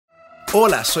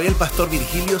Hola, soy el pastor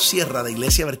Virgilio de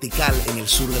Iglesia Vertical en el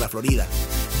sur de la Florida.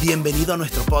 Bienvenido a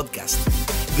nuestro podcast.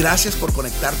 Gracias por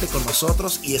conectarte con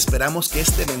nosotros y esperamos que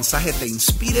este mensaje te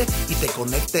inspire y te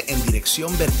conecte en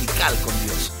dirección vertical con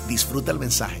Dios. Disfruta el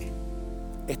mensaje.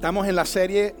 Estamos en la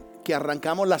serie que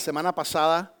arrancamos la semana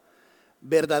pasada,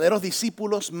 Verdaderos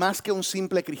discípulos más que un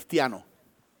simple cristiano.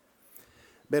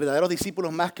 Verdaderos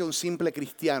discípulos más que un simple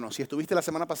cristiano. Si estuviste la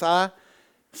semana pasada,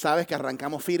 sabes que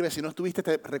arrancamos firme. Si no estuviste,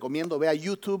 te recomiendo, ve a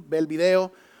YouTube, ve el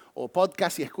video o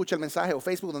podcast y escucha el mensaje o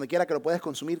Facebook, donde quiera que lo puedas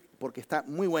consumir porque está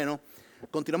muy bueno.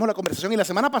 Continuamos la conversación y la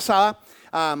semana pasada,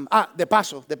 de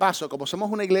paso, como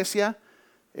somos una iglesia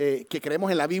que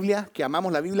creemos en la Biblia, que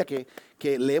amamos la Biblia,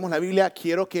 que leemos la Biblia,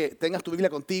 quiero que tengas tu Biblia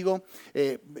contigo.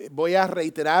 Voy a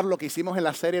reiterar lo que hicimos en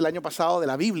la serie el año pasado de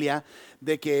la Biblia,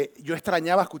 de que yo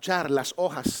extrañaba escuchar las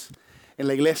hojas en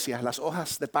la iglesia, las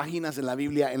hojas de páginas de la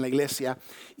Biblia en la iglesia.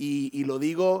 Y lo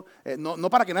digo, no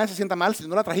para que nadie se sienta mal. Si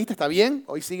no la trajiste, está bien.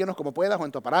 Hoy síguenos como puedas o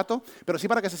en tu aparato. Pero sí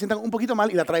para que se sientan un poquito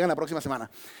mal y la traigan la próxima semana.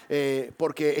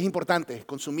 Porque es importante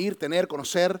consumir, tener,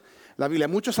 conocer la Biblia.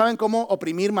 Muchos saben cómo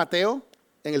oprimir Mateo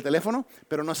en el teléfono,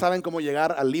 pero no saben cómo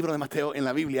llegar al libro de Mateo en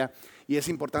la Biblia. Y es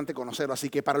importante conocerlo. Así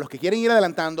que para los que quieren ir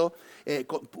adelantando,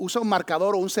 usa un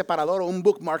marcador o un separador o un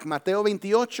bookmark. Mateo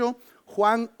 28,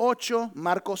 Juan 8,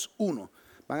 Marcos 1.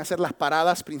 Van a ser las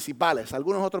paradas principales.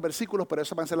 Algunos otros versículos, pero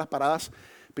esas van a ser las paradas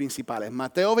principales.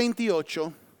 Mateo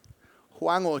 28,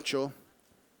 Juan 8,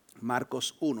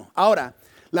 Marcos 1. Ahora,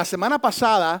 la semana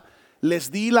pasada les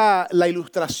di la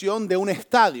ilustración de un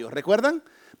estadio. ¿Recuerdan?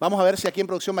 Vamos a ver si aquí en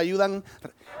producción me ayudan.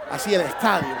 Así el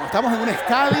estadio. Cuando estamos en un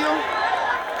estadio,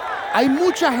 hay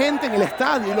mucha gente en el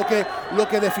estadio. Y lo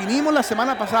que definimos la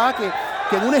semana pasada,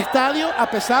 que en un estadio, a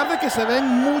pesar de que se ven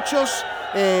muchos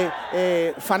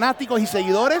fanáticos y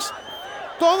seguidores,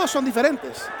 todos son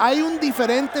diferentes. Hay un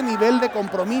diferente nivel de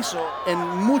compromiso en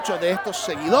muchos de estos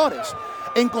seguidores.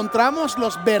 Encontramos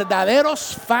los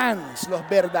verdaderos fans, los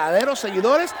verdaderos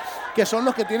seguidores, que son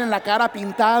los que tienen la cara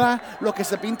pintada, los que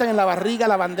se pintan en la barriga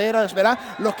la bandera, ¿verdad?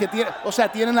 Los que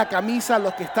tienen la camisa,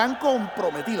 los que están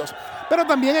comprometidos. Pero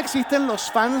también existen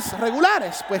los fans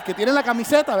regulares, pues que tienen la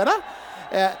camiseta, ¿verdad?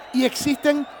 Y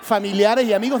existen familiares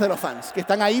y amigos de los fans que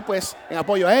están ahí pues en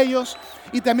apoyo a ellos.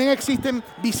 Y también existen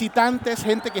visitantes,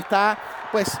 gente que está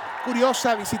pues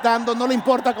curiosa, visitando, no le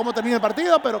importa cómo termine el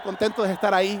partido, pero contento de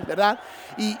estar ahí, ¿verdad?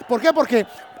 ¿Y por qué? Porque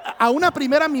a una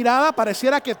primera mirada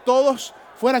pareciera que todos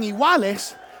fueran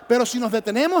iguales, pero si nos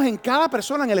detenemos en cada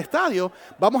persona en el estadio,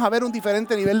 vamos a ver un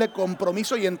diferente nivel de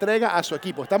compromiso y entrega a su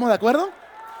equipo. ¿Estamos de acuerdo?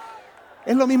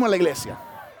 Es lo mismo en la iglesia.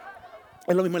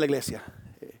 Es lo mismo en la iglesia.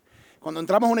 Cuando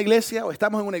entramos a una iglesia o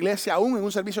estamos en una iglesia, aún en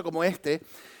un servicio como este,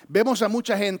 vemos a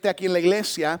mucha gente aquí en la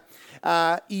iglesia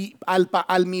y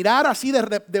al mirar así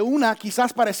de una,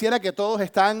 quizás pareciera que todos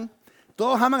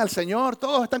aman al Señor,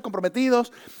 todos están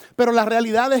comprometidos, pero la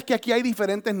realidad es que aquí hay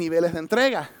diferentes niveles de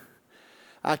entrega.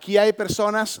 Aquí hay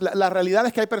personas, la realidad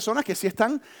es que hay personas que sí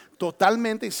están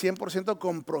totalmente y 100%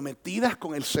 comprometidas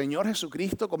con el Señor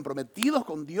Jesucristo, comprometidos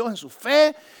con Dios en su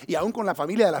fe y aún con la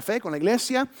familia de la fe, con la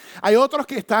iglesia. Hay otros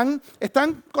que están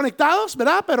conectados,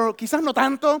 ¿verdad? Pero quizás no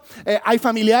tanto. Hay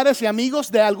familiares y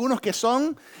amigos de algunos que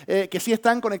sí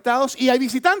están conectados. Y hay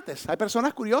visitantes, hay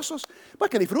personas curiosos, pues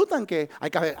que disfrutan, que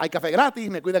hay café gratis,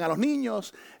 me cuidan a los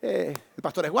niños, el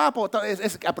pastor es guapo,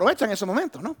 aprovechan esos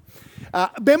momentos, ¿no?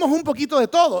 Vemos un poquito de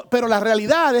todo, pero la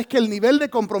realidad es que el nivel de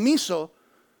compromiso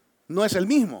no es el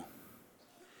mismo.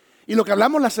 Y lo que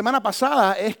hablamos la semana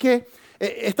pasada es que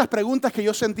estas preguntas que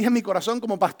yo sentía en mi corazón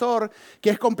como pastor, que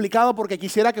es complicado porque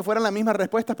quisiera que fueran las mismas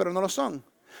respuestas, pero no lo son.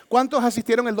 ¿Cuántos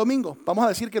asistieron el domingo? Vamos a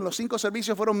decir que en los 5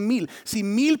 servicios fueron 1000. Si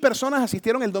 1000 personas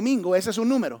asistieron el domingo, ese es un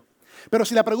número. Pero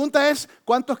si la pregunta es,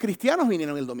 ¿cuántos cristianos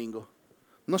vinieron el domingo?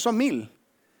 No son 1000.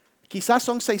 Quizás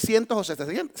son 600 o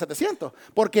 700,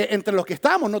 porque entre los que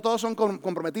estamos no todos son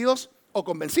comprometidos o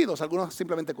convencidos, algunos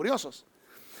simplemente curiosos.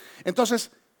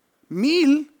 Entonces,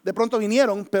 1000 de pronto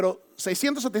vinieron, pero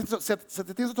 600,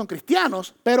 700 son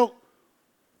cristianos, pero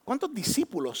 ¿cuántos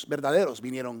discípulos verdaderos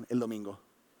vinieron el domingo?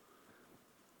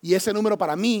 Y ese número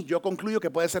para mí, yo concluyo que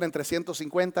puede ser entre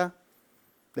 150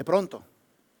 de pronto.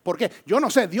 ¿Por qué? Yo no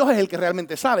sé, Dios es el que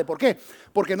realmente sabe. ¿Por qué?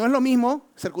 Porque no es lo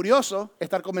mismo ser curioso,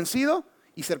 estar convencido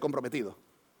y ser comprometido.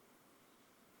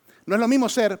 No es lo mismo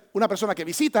ser una persona que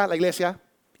visita la iglesia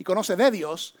y conoce de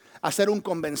Dios a ser un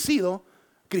convencido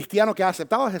cristiano que ha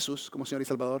aceptado a Jesús como Señor y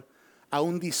Salvador, a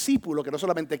un discípulo que no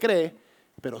solamente cree,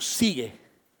 pero sigue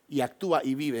y actúa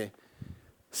y vive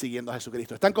siguiendo a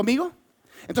Jesucristo. ¿Están conmigo?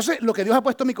 Entonces, lo que Dios ha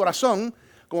puesto en mi corazón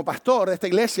como pastor de esta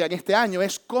iglesia en este año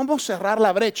es cómo cerrar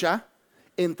la brecha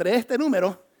entre este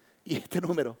número y este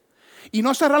número. Y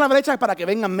no cerrar la brecha para que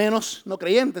vengan menos no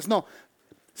creyentes, no.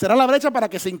 Cerrar la brecha para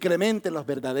que se incrementen los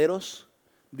verdaderos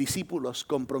discípulos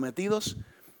comprometidos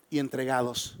y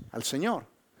entregados al Señor.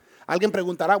 Alguien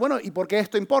preguntará, bueno, ¿y por qué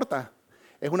esto importa?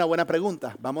 Es una buena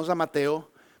pregunta. Vamos a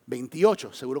Mateo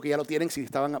 28. Seguro que ya lo tienen si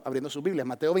estaban abriendo sus Biblias.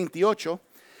 Mateo 28.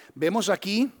 Vemos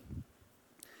aquí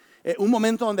un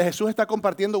momento donde Jesús está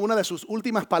compartiendo una de sus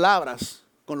últimas palabras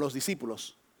con los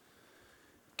discípulos.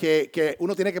 Que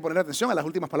uno tiene que poner atención a las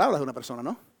últimas palabras de una persona,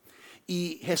 ¿no?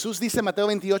 Y Jesús dice en Mateo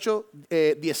 28,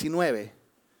 19,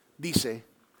 dice,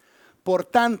 por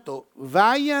tanto,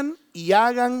 vayan y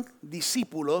hagan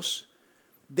discípulos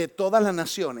de todas las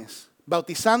naciones,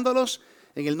 bautizándolos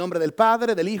en el nombre del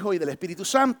Padre, del Hijo y del Espíritu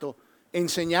Santo,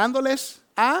 enseñándoles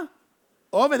a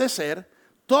obedecer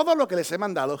todo lo que les he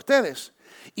mandado a ustedes.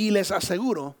 Y les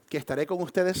aseguro que estaré con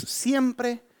ustedes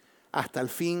siempre hasta el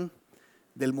fin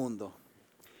del mundo.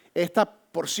 Esta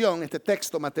porción, este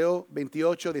texto, Mateo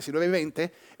 28, 19 y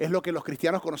 20, es lo que los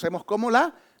cristianos conocemos como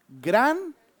la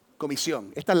Gran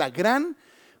Comisión. Esta es la Gran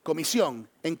Comisión.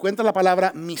 Encuentra la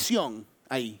palabra misión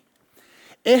ahí.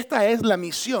 Esta es la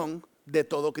misión de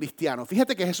todo cristiano.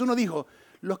 Fíjate que Jesús no dijo,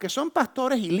 los que son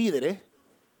pastores y líderes,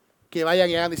 que vayan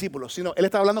y hagan discípulos, sino Él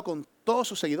está hablando con todos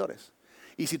sus seguidores.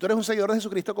 Y si tú eres un seguidor de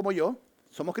Jesucristo como yo,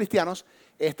 somos cristianos,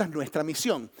 esta es nuestra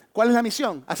misión. ¿Cuál es la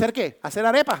misión? ¿Hacer qué? ¿Hacer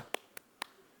arepa?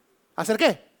 ¿Hacer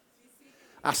qué?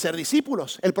 Hacer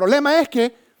discípulos. El problema es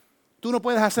que tú no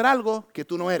puedes hacer algo que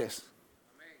tú no eres.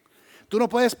 Tú no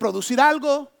puedes producir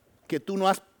algo que tú no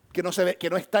has, que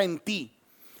no está en ti.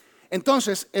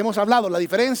 Entonces, hemos hablado la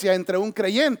diferencia entre un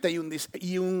creyente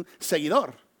y un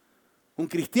seguidor, un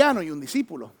cristiano y un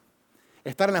discípulo.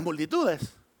 Estar en las multitudes,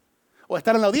 o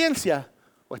estar en la audiencia,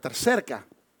 o estar cerca.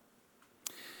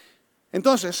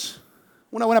 Entonces,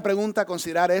 una buena pregunta a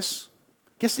considerar es,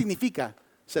 ¿qué significa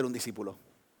ser un discípulo?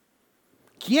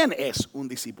 ¿Quién es un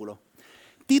discípulo?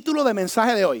 Título del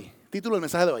mensaje de hoy.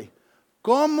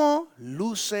 ¿Cómo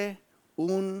luce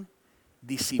un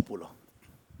discípulo?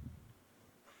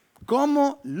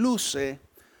 ¿Cómo luce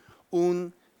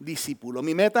un discípulo?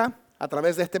 Mi meta a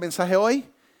través de este mensaje hoy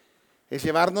es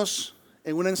llevarnos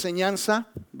en una enseñanza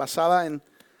basada en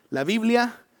la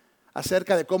Biblia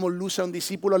acerca de cómo luce un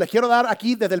discípulo. Les quiero dar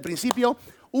aquí desde el principio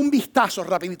un vistazo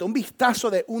rapidito, un vistazo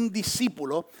de un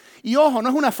discípulo. Y ojo, no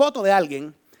es una foto de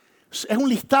alguien, es un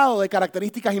listado de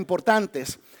características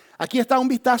importantes. Aquí está un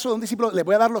vistazo de un discípulo, les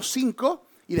voy a dar los 5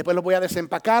 y después los voy a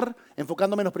desempacar,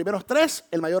 enfocándome en los primeros 3,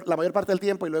 la mayor parte del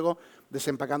tiempo, y luego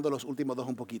desempacando los últimos 2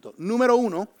 un poquito. Número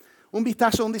 1, un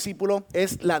vistazo de un discípulo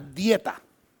es la dieta.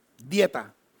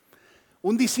 Dieta.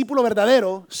 Un discípulo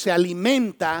verdadero se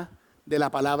alimenta de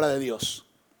la palabra de Dios.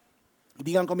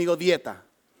 Digan conmigo dieta.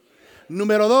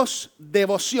 Número 2,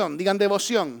 devoción. Digan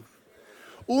devoción.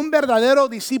 Un verdadero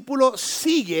discípulo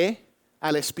sigue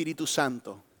al Espíritu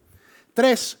Santo.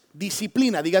 3,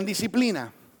 disciplina. Digan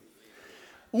disciplina.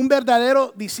 Un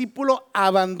verdadero discípulo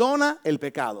abandona el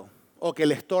pecado o que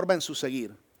le estorba en su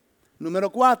seguir. Número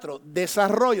 4,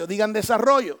 desarrollo. Digan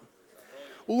desarrollo.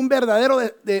 Un verdadero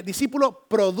discípulo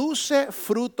produce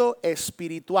fruto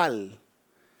espiritual.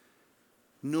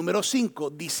 Número 5,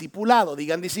 discipulado.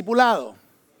 Digan discipulado.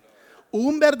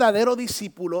 Un verdadero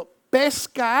discípulo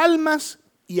pesca almas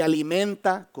y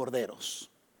alimenta corderos.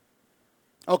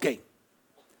 Ok,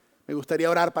 me gustaría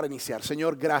orar para iniciar.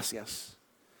 Señor, gracias.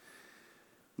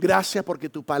 Gracias porque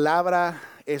tu palabra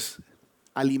es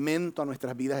alimento a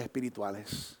nuestras vidas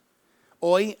espirituales.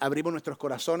 Hoy abrimos nuestros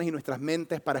corazones y nuestras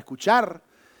mentes para escuchar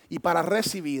y para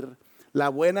recibir la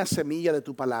buena semilla de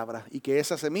tu palabra. Y que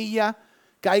esa semilla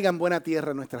caiga en buena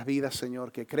tierra en nuestras vidas,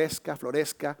 Señor. Que crezca,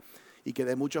 florezca y que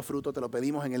dé mucho fruto. Te lo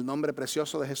pedimos en el nombre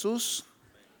precioso de Jesús.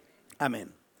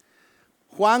 Amén.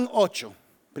 Juan 8,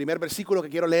 primer versículo que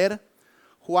quiero leer.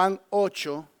 Juan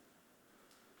 8.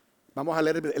 Vamos a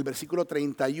leer el versículo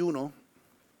 31.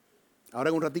 Ahora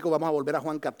en un ratico vamos a volver a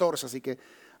Juan 14, así que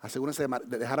asegúrense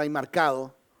de dejar ahí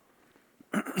marcado.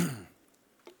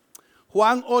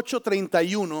 Juan 8,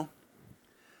 31.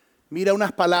 Mira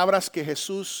unas palabras que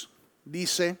Jesús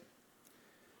dice.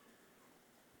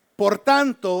 Por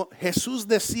tanto, Jesús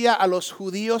decía a los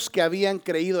judíos que habían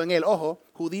creído en Él. Ojo,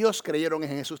 judíos creyeron en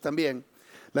Jesús también.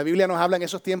 La Biblia nos habla en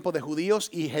esos tiempos de judíos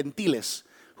y gentiles.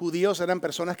 Judíos eran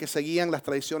personas que seguían las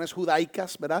tradiciones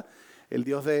judaicas, ¿verdad? El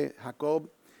Dios de Jacob,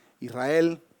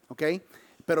 Israel, ¿ok?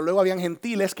 Pero luego habían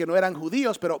gentiles que no eran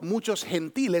judíos, pero muchos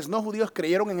gentiles no judíos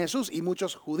creyeron en Jesús y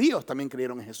muchos judíos también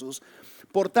creyeron en Jesús.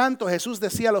 Por tanto, Jesús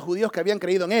decía a los judíos que habían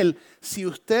creído en Él, si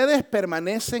ustedes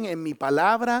permanecen en mi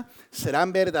palabra,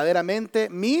 serán verdaderamente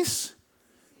mis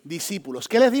discípulos.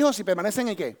 ¿Qué les dijo? Si permanecen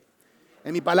en qué?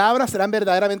 En mi palabra, serán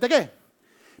verdaderamente ¿qué?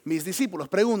 mis discípulos.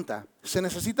 Pregunta, ¿se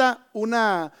necesita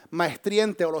una maestría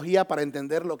en teología para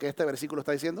entender lo que este versículo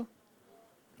está diciendo?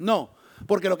 No,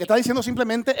 porque lo que está diciendo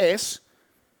simplemente es,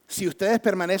 si ustedes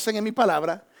permanecen en mi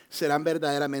palabra, serán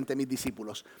verdaderamente mis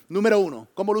discípulos. Número 1,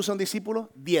 ¿cómo luce un discípulo?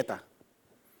 Dieta.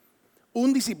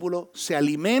 Un discípulo se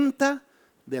alimenta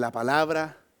de la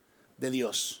palabra de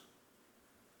Dios.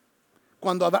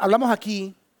 Cuando hablamos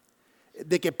aquí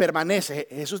de que permanece,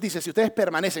 Jesús dice, si ustedes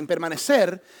permanecen,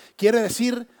 permanecer quiere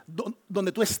decir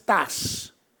donde tú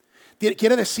estás.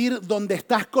 Quiere decir donde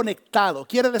estás conectado,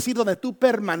 quiere decir donde tú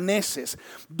permaneces,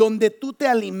 donde tú te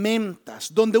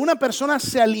alimentas, donde una persona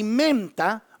se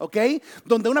alimenta, ¿ok?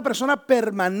 Donde una persona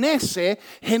permanece,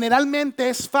 generalmente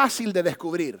es fácil de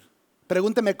descubrir.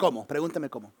 Pregúnteme cómo.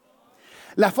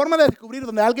 La forma de descubrir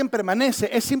donde alguien permanece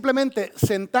es simplemente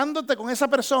sentándote con esa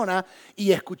persona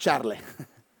y escucharle.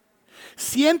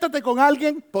 Siéntate con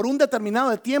alguien por un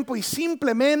determinado tiempo y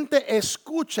simplemente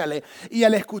escúchale. Y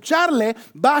al escucharle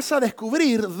vas a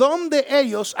descubrir dónde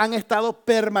ellos han estado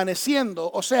permaneciendo.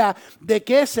 O sea, de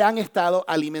qué se han estado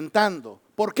alimentando.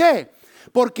 ¿Por qué?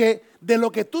 Porque de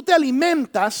lo que tú te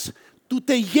alimentas, tú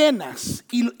te llenas.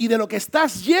 Y de lo que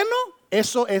estás lleno,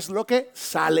 eso es lo que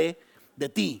sale de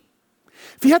ti.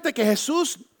 Fíjate que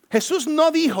Jesús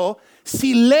no dijo,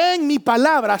 si leen mi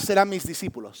palabra serán mis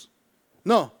discípulos.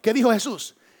 No, ¿qué dijo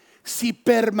Jesús? Si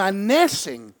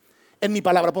permanecen en mi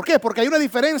palabra. ¿Por qué? Porque hay una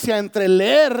diferencia entre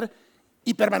leer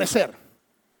y permanecer.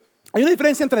 Hay una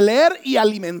diferencia entre leer y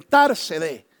alimentarse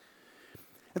de.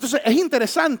 Entonces es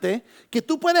interesante que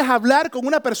tú puedes hablar con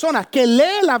una persona que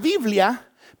lee la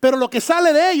Biblia, pero lo que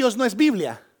sale de ellos no es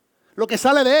Biblia. Lo que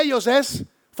sale de ellos es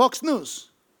Fox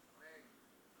News.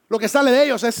 Lo que sale de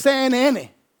ellos es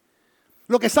CNN.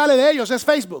 Lo que sale de ellos es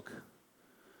Facebook.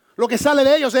 Lo que sale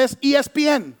de ellos es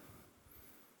ESPN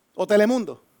o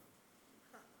Telemundo.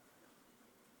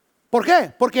 ¿Por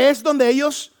qué? Porque es donde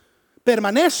ellos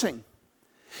permanecen.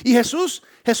 Y Jesús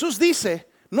dice,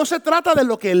 no se trata de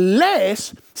lo que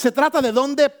lees, se trata de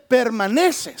dónde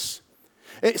permaneces.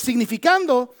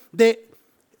 Significando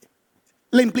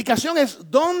la implicación es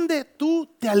dónde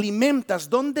tú te alimentas,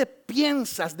 dónde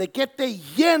piensas, de qué te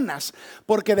llenas.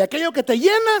 Porque de aquello que te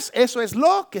llenas, eso es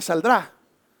lo que saldrá.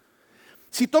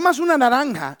 Si tomas una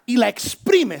naranja y la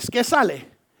exprimes, ¿qué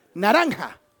sale?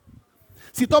 Naranja.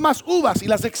 Si tomas uvas y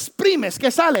las exprimes, ¿qué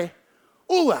sale?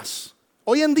 Uvas.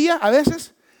 Hoy en día, a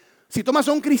veces, si tomas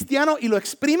a un cristiano y lo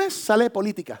exprimes, sale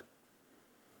política.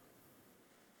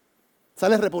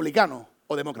 Sale republicano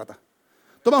o demócrata.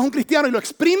 Tomas a un cristiano y lo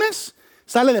exprimes,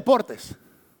 sale deportes.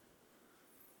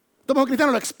 Tomas a un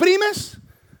cristiano y lo exprimes,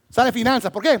 sale finanzas.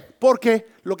 ¿Por qué?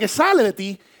 Porque lo que sale de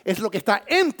ti es lo que está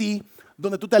en ti,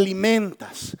 donde tú te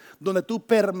alimentas, donde tú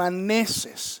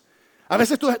permaneces. A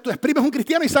veces tú exprimes un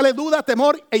cristiano y sale duda,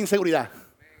 temor e inseguridad.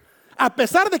 A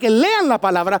pesar de que lean la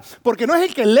palabra, porque no es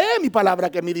el que lee mi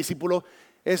palabra que es mi discípulo,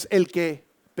 es el que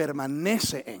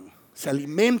permanece en, se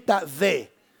alimenta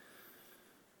de.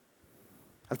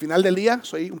 Al final del día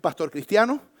soy un pastor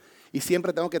cristiano y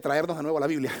siempre tengo que traernos de nuevo a la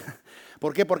Biblia.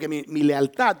 ¿Por qué? Porque mi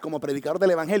lealtad como predicador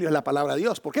del Evangelio es la palabra de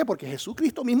Dios. ¿Por qué? Porque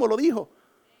Jesucristo mismo lo dijo.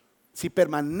 Si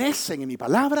permanecen en mi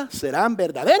palabra, serán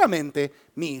verdaderamente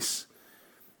mis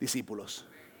discípulos.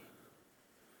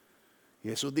 Y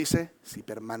Jesús dice, si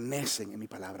permanecen en mi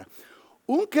palabra.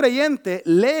 Un creyente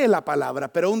lee la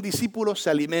palabra, pero un discípulo se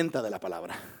alimenta de la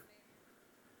palabra.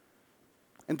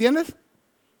 ¿Entiendes?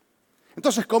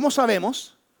 Entonces, ¿cómo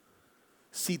sabemos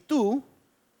si tú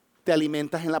te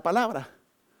alimentas en la palabra?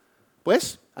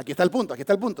 Pues, aquí está el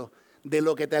punto. De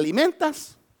lo que te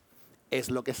alimentas es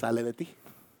lo que sale de ti.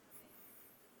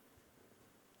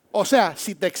 O sea,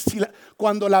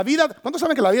 cuando la vida, ¿cuántos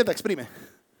saben que la vida te exprime?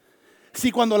 Si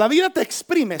cuando la vida te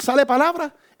exprime sale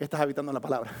palabra, estás habitando en la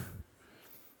palabra.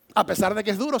 A pesar de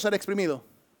que es duro ser exprimido.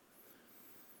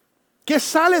 ¿Qué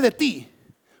sale de ti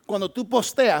cuando tú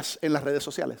posteas en las redes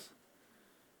sociales?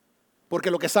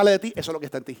 Porque lo que sale de ti, eso es lo que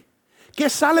está en ti. ¿Qué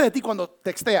sale de ti cuando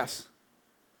texteas?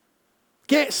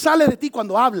 ¿Qué sale de ti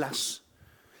cuando hablas?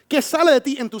 ¿Qué sale de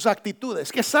ti en tus actitudes?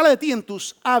 ¿Qué sale de ti en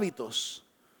tus hábitos?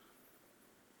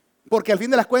 Porque al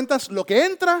fin de las cuentas, lo que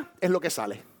entra es lo que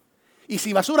sale. Y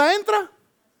si basura entra,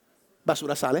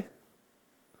 basura sale.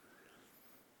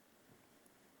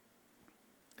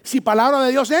 Si palabra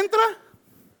de Dios entra,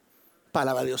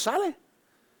 palabra de Dios sale.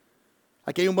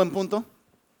 Aquí hay un buen punto.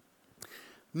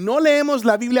 No leemos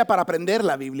la Biblia para aprender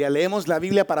la Biblia, leemos la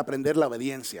Biblia para aprender la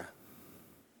obediencia.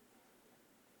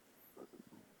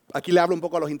 Aquí le hablo un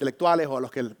poco a los intelectuales o a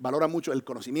los que valoran mucho el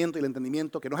conocimiento y el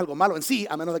entendimiento, que no es algo malo en sí,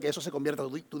 a menos de que eso se convierta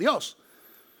en tu Dios.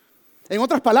 En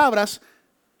otras palabras,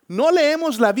 No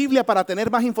leemos la Biblia para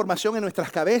tener más información en nuestras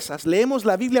cabezas, leemos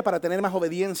la Biblia para tener más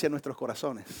obediencia en nuestros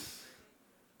corazones.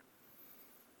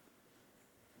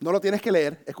 No lo tienes que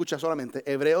leer, escucha solamente,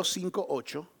 Hebreos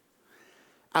 5:8.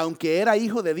 Aunque era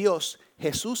hijo de Dios,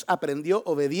 Jesús aprendió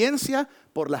obediencia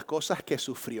por las cosas que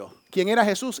sufrió. ¿Quién era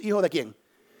Jesús? ¿Hijo de quién?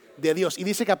 De Dios. Y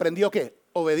dice que aprendió ¿qué?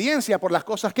 Obediencia por las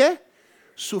cosas que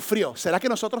sufrió. ¿Será que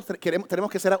nosotros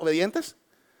tenemos que ser obedientes?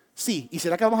 Sí. ¿Y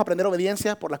será que vamos a aprender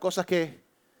obediencia por las cosas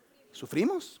que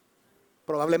sufrimos?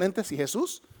 Probablemente, si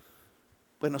Jesús,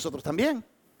 pues nosotros también.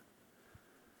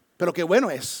 Pero qué bueno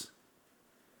es.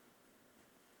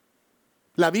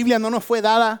 La Biblia no nos fue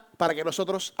dada para que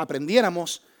nosotros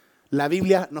aprendiéramos. La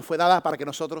Biblia nos fue dada para que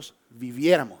nosotros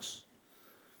viviéramos.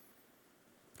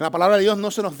 La palabra de Dios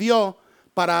no se nos dio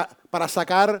para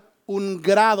sacar un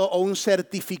grado o un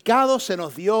certificado, se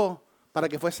nos dio para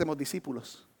que fuésemos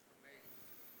discípulos.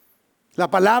 La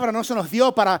palabra no se nos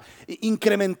dio para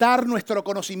incrementar nuestro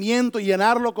conocimiento y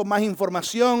llenarlo con más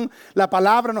información. La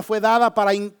palabra nos fue dada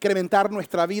para incrementar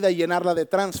nuestra vida y llenarla de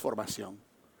transformación.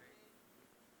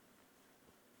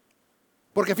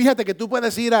 Porque fíjate que tú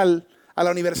puedes ir a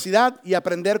la universidad y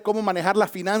aprender cómo manejar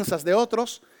las finanzas de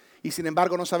otros y sin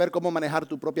embargo no saber cómo manejar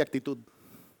tu propia actitud.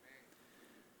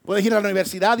 Puedes ir a la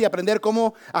universidad y aprender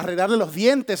cómo arreglarle los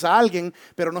dientes a alguien,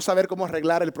 pero no saber cómo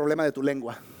arreglar el problema de tu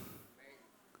lengua.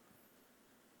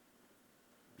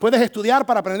 Puedes estudiar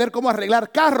para aprender cómo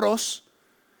arreglar carros,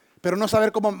 pero no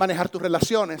saber cómo manejar tus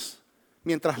relaciones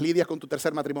mientras lidias con tu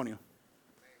tercer matrimonio.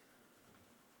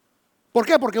 ¿Por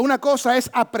qué? Porque una cosa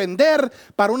es aprender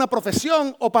para una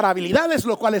profesión o para habilidades,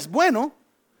 lo cual es bueno.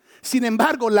 Sin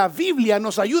embargo, la Biblia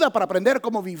nos ayuda para aprender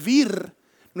cómo vivir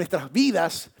nuestras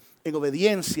vidas en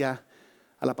obediencia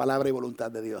a la palabra y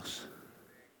voluntad de Dios.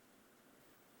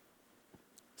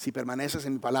 Si permaneces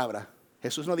en mi palabra.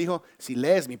 Jesús no dijo, si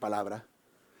lees mi palabra.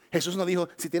 Jesús no dijo,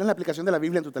 si tienes la aplicación de la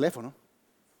Biblia en tu teléfono.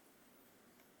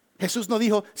 Jesús no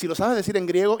dijo, si lo sabes decir en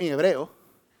griego y en hebreo.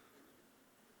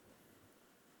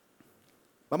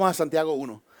 Vamos a Santiago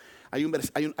 1.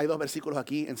 Hay dos versículos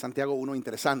aquí en Santiago 1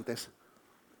 interesantes.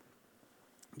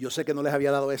 Yo sé que no les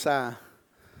había dado esa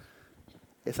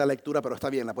lectura, pero está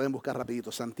bien, la pueden buscar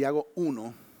rapidito. Santiago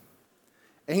 1.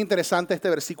 Es interesante este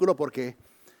versículo porque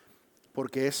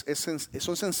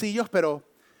son sencillos, pero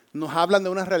nos hablan de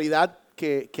una realidad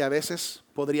que a veces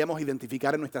podríamos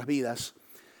identificar en nuestras vidas.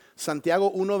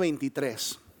 Santiago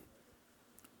 1:23.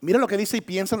 Mira lo que dice y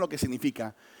piensa en lo que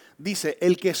significa. Dice,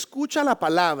 el que escucha la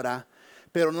palabra,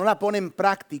 pero no la pone en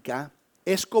práctica,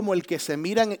 es como el que se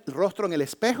mira en el rostro en el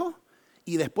espejo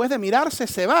y después de mirarse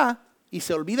se va y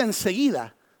se olvida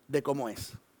enseguida de cómo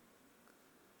es.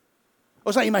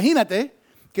 O sea, imagínate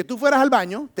que tú fueras al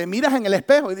baño, te miras en el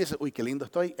espejo y dices, uy, qué lindo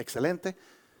estoy, excelente.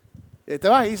 Te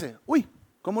vas y dices, uy,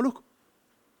 ¿cómo luzco?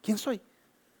 ¿Quién soy?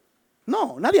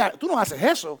 No, tú no haces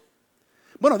eso.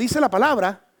 Bueno, dice la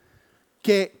palabra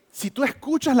que si tú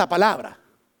escuchas la palabra,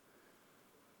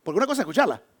 porque una cosa es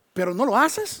escucharla, pero no lo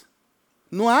haces.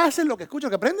 No haces lo que escuchas, lo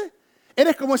que aprendes.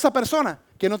 Eres como esa persona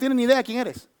que no tiene ni idea quién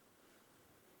eres.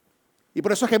 Y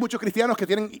por eso es que hay muchos cristianos que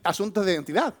tienen asuntos de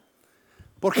identidad.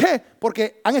 ¿Por qué?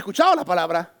 Porque han escuchado la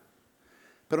palabra,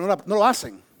 pero no lo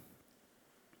hacen.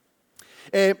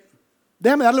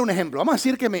 Déjame darle un ejemplo. Vamos a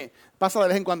decir que me pasa de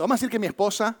vez en cuando. Vamos a decir que mi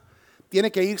esposa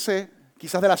tiene que irse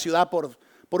quizás de la ciudad por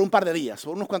un par de días,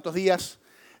 por unos cuantos días.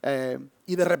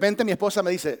 Y de repente mi esposa me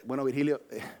dice, bueno, Virgilio,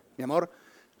 mi amor,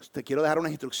 te quiero dejar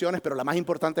unas instrucciones, pero la más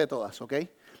importante de todas, ¿ok?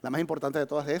 La más importante de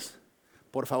todas es,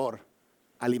 por favor,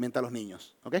 alimenta a los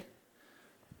niños, ¿ok?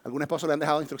 ¿Algún esposo le han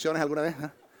dejado instrucciones alguna vez?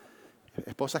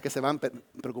 Esposas que se van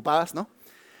preocupadas, ¿no?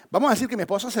 Vamos a decir que mi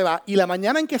esposa se va y la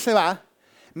mañana en que se va,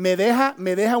 me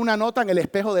deja una nota en el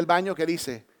espejo del baño que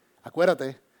dice,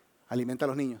 acuérdate, alimenta a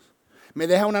los niños. Me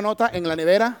deja una nota en la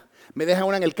nevera, me deja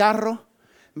una en el carro,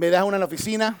 me deja una en la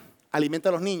oficina, alimenta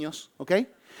a los niños, ¿ok?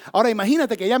 Ahora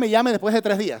imagínate que ella me llame después de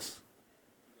 3 días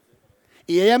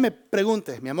y ella me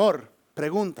pregunte, mi amor,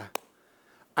 pregunta,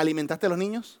 ¿alimentaste a los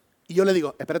niños? Y yo le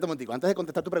digo, espérate un momentico, antes de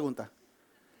contestar tu pregunta,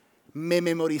 me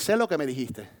memoricé lo que me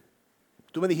dijiste.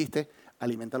 Tú me dijiste,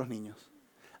 alimenta a los niños.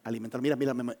 Mira,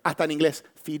 hasta en inglés,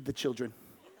 feed the children.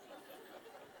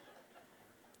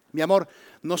 Mi amor,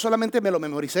 no solamente me lo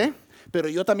memoricé, pero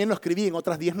yo también lo escribí en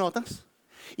otras 10 notas.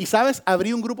 Y sabes,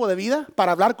 abrí un grupo de vida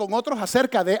para hablar con otros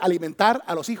acerca de alimentar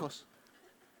a los hijos.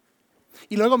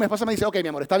 Y luego mi esposa me dice, ok, mi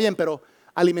amor, está bien, pero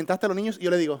 ¿alimentaste a los niños? Y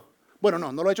yo le digo, bueno,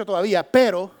 no lo he hecho todavía,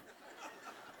 pero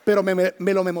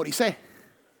me lo memoricé.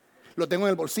 Lo tengo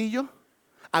en el bolsillo.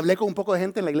 Hablé con un poco de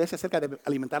gente en la iglesia acerca de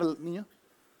alimentar a los niños.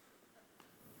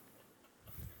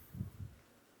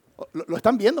 ¿Lo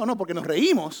están viendo o no? Porque nos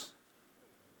reímos.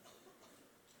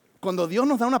 cuando Dios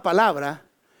nos da una palabra,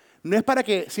 no es para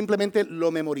que simplemente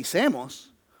lo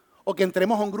memoricemos o que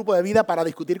entremos a un grupo de vida para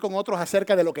discutir con otros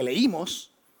acerca de lo que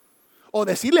leímos o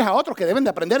decirles a otros que deben de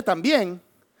aprender también.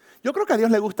 Yo creo que a Dios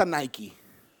le gusta Nike.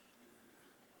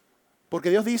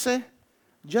 Porque Dios dice,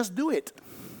 just do it.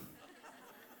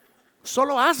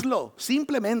 Solo hazlo,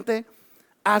 simplemente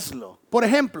hazlo. Por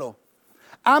ejemplo,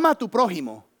 ama a tu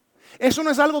prójimo. Eso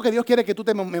no es algo que Dios quiere que tú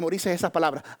te memorices esas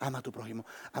palabras. Ama a tu prójimo,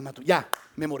 ya,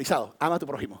 memorizado, ama a tu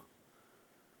prójimo.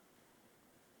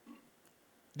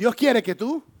 Dios quiere que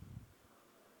tú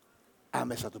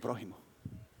ames a tu prójimo.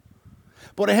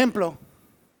 Por ejemplo,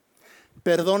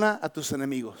 perdona a tus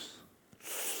enemigos.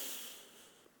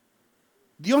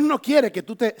 Dios no quiere que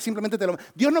tú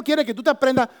Dios no quiere que tú te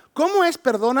aprendas cómo es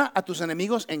perdona a tus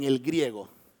enemigos en el griego.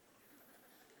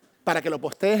 Para que lo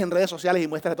postees en redes sociales y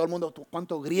muestres a todo el mundo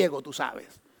cuánto griego tú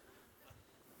sabes.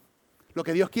 Lo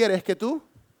que Dios quiere es que tú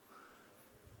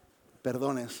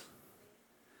perdones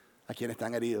a quienes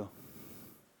están heridos.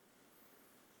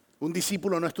 Un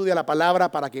discípulo no estudia la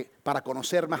palabra para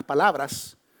conocer más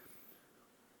palabras.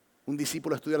 Un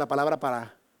discípulo estudia la palabra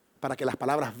para que las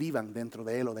palabras vivan dentro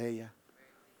de él o de ella.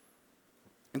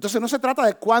 Entonces no se trata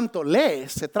de cuánto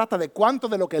lees, se trata de cuánto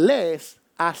de lo que lees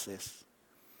haces.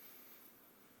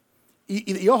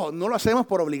 Y ojo, no lo hacemos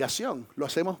por obligación, lo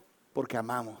hacemos porque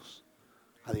amamos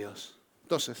a Dios.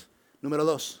 Entonces, número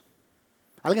 2.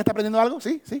 ¿Alguien está aprendiendo algo?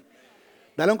 ¿Sí? ¿Sí?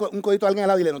 Dale un codito a alguien al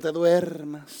lado y dile, no te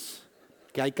duermas.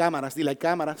 Que hay cámaras, dile, hay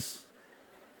cámaras.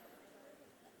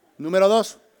 Número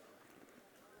 2.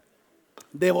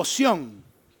 Devoción.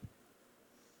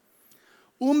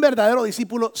 Un verdadero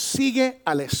discípulo sigue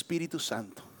al Espíritu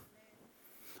Santo.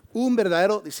 Un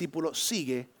verdadero discípulo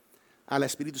sigue al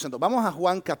Espíritu Santo. Vamos a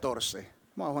Juan 14.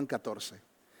 Vamos a Juan 14.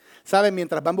 ¿Saben?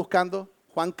 Mientras van buscando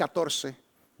Juan 14,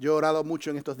 yo he orado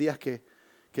mucho en estos días que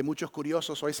muchos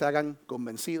curiosos hoy se hagan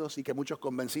convencidos y que muchos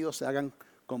convencidos se hagan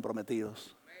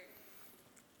comprometidos.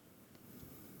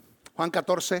 Juan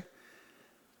 14,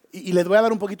 y les voy a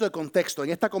dar un poquito de contexto. En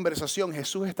esta conversación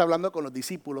Jesús está hablando con los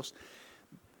discípulos,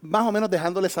 más o menos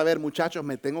dejándoles saber, muchachos,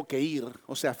 me tengo que ir,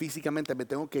 o sea, físicamente me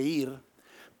tengo que ir.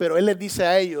 Pero Él les dice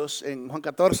a ellos en Juan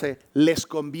 14, les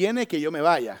conviene que yo me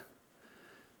vaya,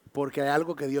 porque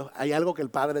hay algo que el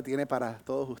Padre tiene para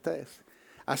todos ustedes.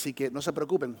 Así que no se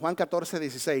preocupen. Juan 14,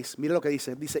 16, mire lo que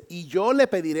dice. Dice, y yo le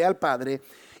pediré al Padre,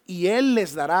 y Él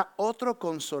les dará otro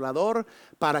consolador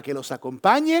para que los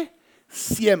acompañe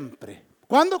siempre.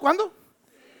 ¿Cuándo?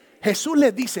 Jesús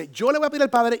les dice, yo le voy a pedir al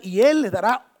Padre, y Él les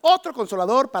dará otro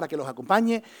consolador para que los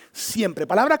acompañe siempre.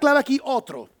 Palabra clave aquí,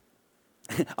 otro.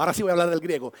 Ahora sí voy a hablar del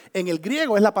griego. En el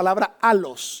griego es la palabra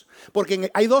alos, porque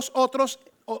hay dos otros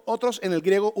en el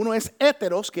griego. Uno es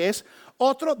heteros, que es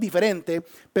otro diferente,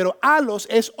 pero alos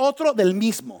es otro del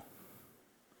mismo.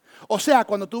 O sea,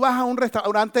 cuando tú vas a un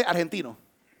restaurante argentino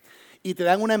y te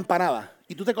dan una empanada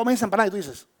y tú te comes esa empanada y tú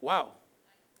dices, wow,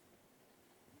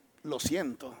 lo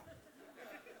siento.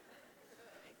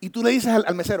 Y tú le dices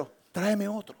al mesero, tráeme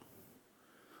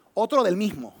otro del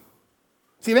mismo.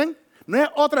 ¿Sí ven? No es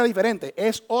otra diferente,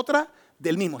 es otra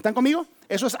del mismo. ¿Están conmigo?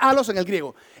 Eso es alos en el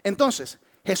griego. Entonces,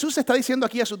 Jesús está diciendo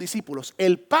aquí a sus discípulos,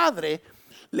 el Padre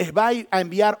les va a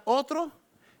enviar otro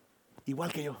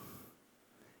igual que yo.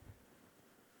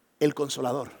 El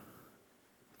Consolador.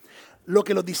 Lo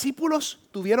que los discípulos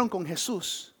tuvieron con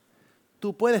Jesús,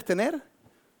 tú puedes tener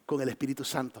con el Espíritu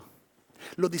Santo.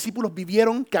 Los discípulos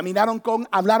vivieron, caminaron con,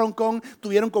 hablaron con,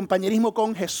 tuvieron compañerismo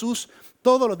con Jesús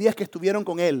todos los días que estuvieron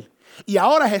con Él. Y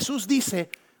ahora Jesús dice,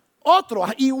 otro,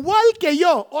 igual que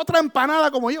yo, otra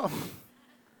empanada como yo.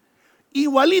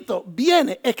 Igualito,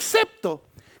 viene, excepto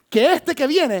que este que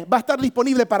viene va a estar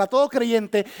disponible para todo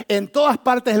creyente en todas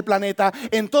partes del planeta,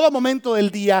 en todo momento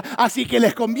del día. Así que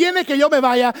les conviene que yo me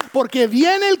vaya porque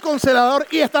viene el Consolador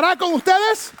y estará con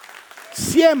ustedes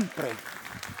siempre.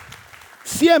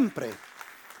 Siempre.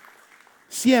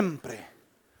 Siempre.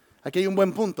 Aquí hay un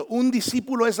buen punto. Un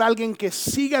discípulo es alguien que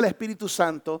sigue al Espíritu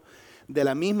Santo de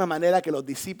la misma manera que los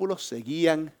discípulos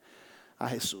seguían a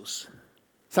Jesús.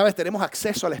 ¿Sabes? Tenemos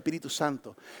acceso al Espíritu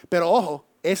Santo. Pero ojo,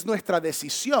 es nuestra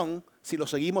decisión si lo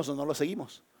seguimos o no lo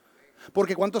seguimos.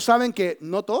 Porque ¿cuántos saben que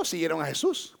no todos siguieron a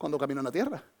Jesús cuando caminó en la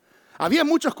tierra? Había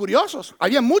muchos curiosos,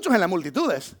 había muchos en las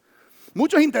multitudes,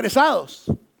 muchos interesados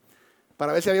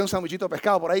para ver si había un sandwichito de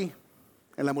pescado por ahí,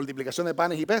 en la multiplicación de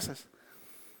panes y peces.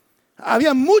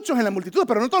 Había muchos en la multitud,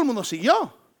 pero no todo el mundo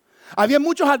siguió. Había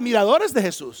muchos admiradores de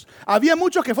Jesús. Había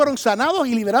muchos que fueron sanados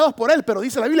y liberados por Él, pero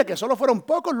dice la Biblia que solo fueron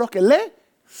pocos los que le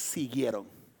siguieron.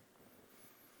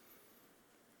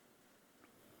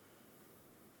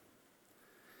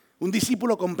 Un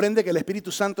discípulo comprende que el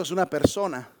Espíritu Santo es una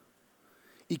persona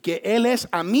Y que Él es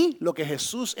a mí lo que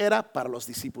Jesús era para los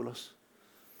discípulos.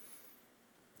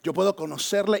 Yo puedo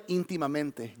conocerle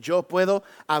íntimamente, yo puedo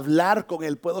hablar con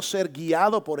Él, puedo ser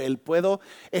guiado por Él, puedo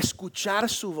escuchar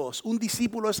su voz. Un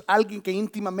discípulo es alguien que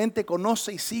íntimamente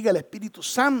conoce y sigue al Espíritu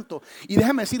Santo. Y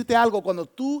déjame decirte algo, cuando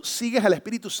tú sigues al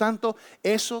Espíritu Santo,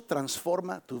 eso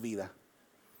transforma tu vida.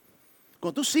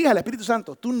 Cuando tú sigues al Espíritu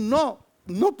Santo, tú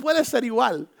no puedes ser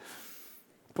igual.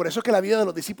 Por eso es que la vida de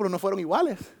los discípulos no fueron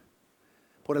iguales.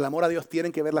 Por el amor a Dios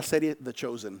tienen que ver la serie The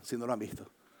Chosen, si no lo han visto.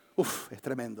 Uf, es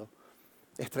tremendo.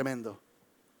 Es tremendo.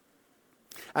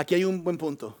 Aquí hay un buen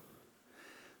punto.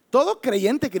 Todo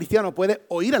creyente cristiano puede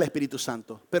oír al Espíritu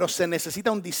Santo, pero se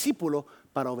necesita un discípulo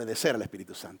para obedecer al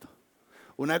Espíritu Santo.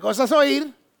 Una cosa es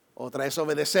oír, otra es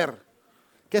obedecer.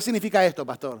 ¿Qué significa esto,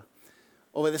 pastor?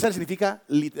 Obedecer significa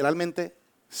literalmente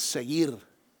seguir.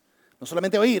 No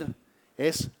solamente oír,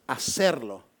 es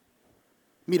hacerlo.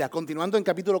 Mira, continuando en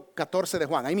capítulo 14 de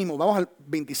Juan, ahí mismo, vamos al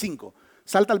 25.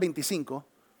 Salta al 25.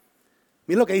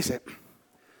 Mira lo que dice.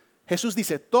 Jesús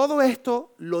dice, todo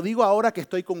esto lo digo ahora que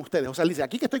estoy con ustedes. O sea, él dice,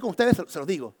 aquí que estoy con ustedes se los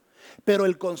digo. Pero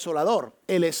el Consolador,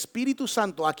 el Espíritu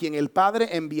Santo, a quien el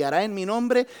Padre enviará en mi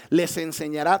nombre, les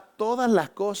enseñará todas las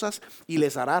cosas y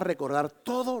les hará recordar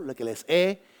todo lo que les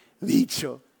he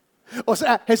dicho. O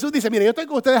sea, Jesús dice, mire, yo estoy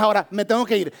con ustedes ahora, me tengo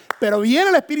que ir. Pero viene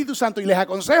el Espíritu Santo y les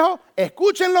aconsejo,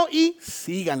 escúchenlo y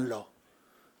síganlo.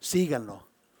 Síganlo.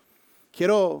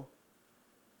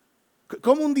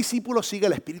 ¿Cómo un discípulo sigue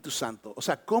al Espíritu Santo? O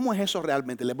sea, ¿cómo es eso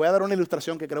realmente? Les voy a dar una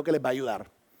ilustración que creo que les va a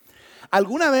ayudar.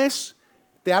 ¿Alguna vez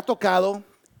te ha tocado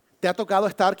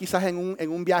estar quizás en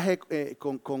un viaje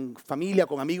con familia,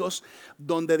 con amigos,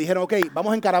 donde dijeron, ok,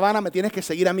 vamos en caravana, me tienes que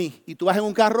seguir a mí? Y tú vas en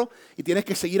un carro y tienes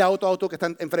que seguir a otro auto que está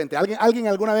enfrente. ¿Alguien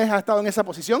alguna vez ha estado en esa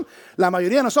posición? La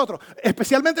mayoría de nosotros.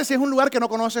 Especialmente si es un lugar que no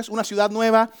conoces, una ciudad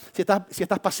nueva, si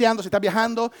estás paseando, si estás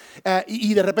viajando,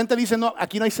 y de repente dicen, no,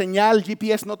 aquí no hay señal,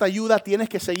 GPS no te ayuda, tienes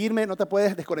que seguirme, no te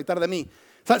puedes desconectar de mí.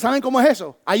 ¿Saben cómo es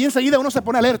eso? Ahí enseguida uno se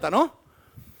pone alerta, ¿no?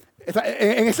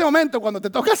 En ese momento, cuando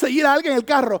te toca seguir a alguien en el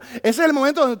carro, ese es el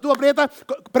momento donde tú aprietas.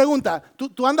 Pregunta,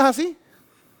 ¿tú andas así?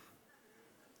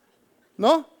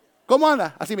 ¿No? ¿Cómo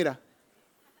andas? Así, mira.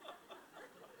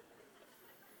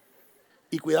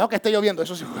 Y cuidado que esté lloviendo,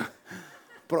 eso sí es un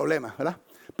problema, ¿verdad?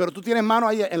 Pero tú tienes mano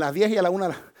ahí en las 10 y a la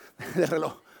 1 del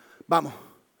reloj. Vamos.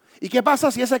 ¿Y qué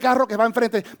pasa si ese carro que va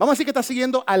enfrente, vamos a decir que está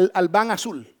siguiendo al van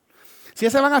azul? Si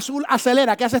ese van azul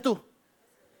acelera, ¿qué haces tú?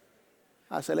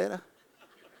 Acelera.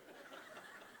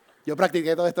 Yo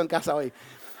practiqué todo esto en casa hoy.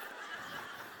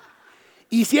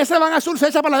 Y si ese van azul se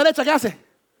echa para la derecha, ¿qué hace?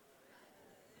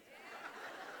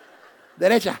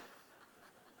 Derecha.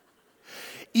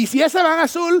 Y si ese van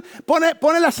azul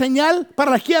pone la señal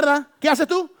para la izquierda, ¿qué haces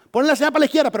tú? Pone la señal para la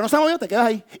izquierda, pero no se movió, te quedas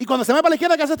ahí. Y cuando se mueve para la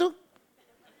izquierda, ¿qué haces tú?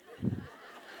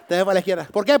 Te mueves para la izquierda.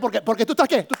 ¿Por qué? Porque tú estás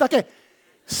 ¿qué? ¿Tú estás qué?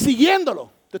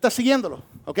 Siguiéndolo. Tú estás siguiéndolo,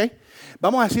 ¿ok?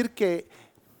 Vamos a decir que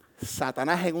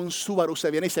Satanás en un Subaru se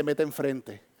viene y se mete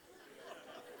enfrente.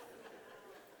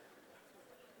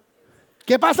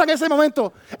 ¿Qué pasa en ese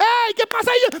momento? ¡Ey! ¿Qué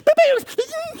pasa ahí?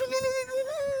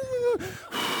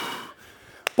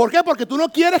 ¿Por qué? Porque tú no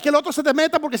quieres que el otro se te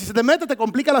meta, porque si se te mete te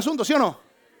complica el asunto, ¿sí o no?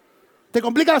 Te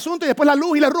complica el asunto y después la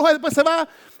luz y la ruja y después se va.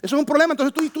 Eso es un problema.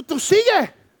 Entonces tú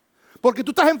sigues. Porque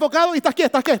tú estás enfocado y ¿estás qué?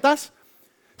 ¿Estás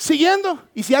siguiendo?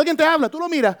 Y si alguien te habla, tú lo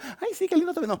miras. Ay, sí, qué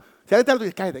lindo. No. Si alguien te habla, tú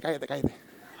dices, cállate.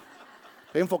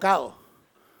 Estoy enfocado.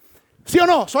 ¿Sí o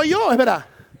no? Soy yo, es verdad.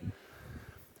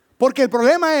 Porque el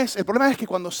problema es que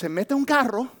cuando se mete un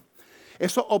carro,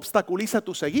 eso obstaculiza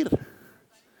tu seguir.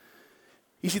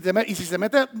 Y si se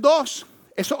mete dos,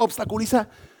 eso obstaculiza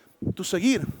tu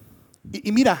seguir.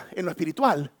 Y mira, en lo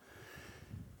espiritual,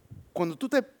 cuando tú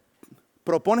te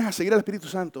propones a seguir al Espíritu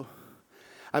Santo,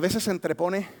 a veces se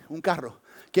entrepone un carro,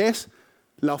 que es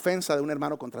la ofensa de un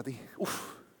hermano contra ti.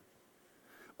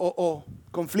 O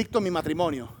conflicto en mi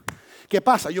matrimonio. ¿Qué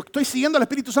pasa? Yo estoy siguiendo al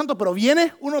Espíritu Santo, pero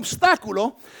viene un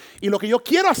obstáculo y lo que yo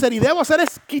quiero hacer y debo hacer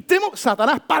es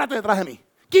Satanás, párate detrás de mí.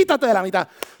 Quítate de la mitad,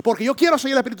 porque yo quiero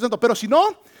seguir al Espíritu Santo. Pero si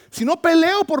no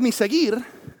peleo por mi seguir,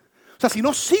 o sea, si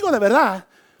no sigo de verdad,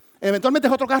 eventualmente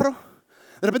es otro carro,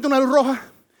 de repente una luz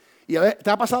roja, y a ver, ¿te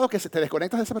ha pasado que te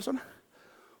desconectas de esa persona?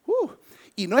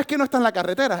 Y no es que no está en la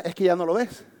carretera, es que ya no lo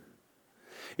ves.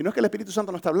 Y no es que el Espíritu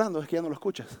Santo no está hablando, es que ya no lo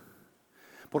escuchas.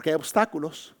 Porque hay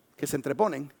obstáculos que se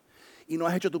entreponen y no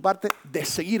has hecho tu parte de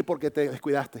seguir porque te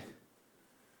descuidaste.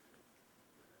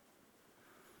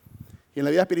 Y en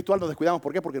la vida espiritual nos descuidamos.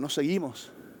 ¿Por qué? Porque no seguimos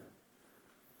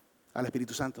al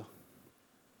Espíritu Santo.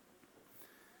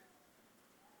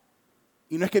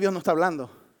 Y no es que Dios no está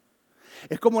hablando.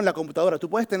 Es como en la computadora. Tú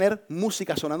puedes tener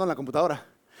música sonando en la computadora,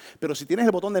 Pero si tienes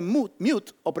el botón de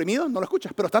mute oprimido, no lo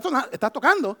escuchas. Pero está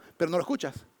tocando, pero no lo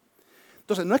escuchas.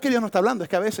 Entonces, no es que Dios no está hablando, es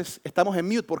que a veces estamos en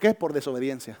mute. ¿Por qué? Por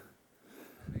desobediencia.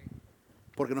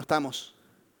 Porque no estamos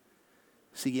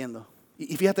siguiendo.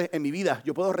 Y fíjate, en mi vida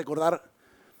yo puedo recordar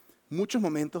muchos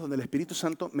momentos donde el Espíritu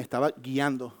Santo me estaba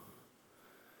guiando.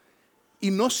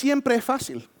 Y no siempre es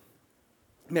fácil.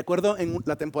 Me acuerdo en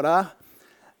la temporada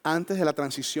antes de la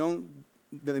transición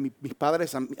de mis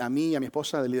padres a mí y a mi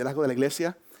esposa del liderazgo de la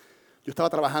iglesia. Yo estaba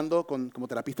trabajando como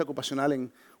terapista ocupacional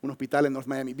en un hospital en North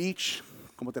Miami Beach,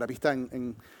 como terapista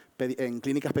en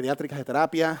clínicas pediátricas de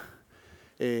terapia,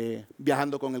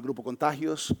 viajando con el grupo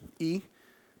Contagios y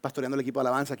pastoreando el equipo de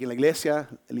alabanza aquí en la iglesia,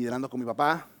 liderando con mi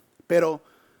papá. Pero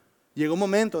llegó un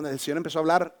momento donde el Señor empezó a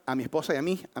hablar a mi esposa y a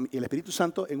mí, y el Espíritu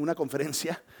Santo en una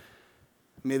conferencia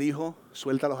me dijo,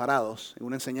 suelta los arados, en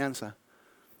una enseñanza.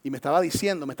 Y me estaba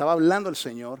hablando el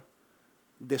Señor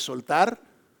de soltar,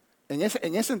 en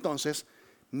ese entonces,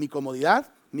 mi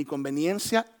comodidad, mi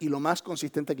conveniencia y lo más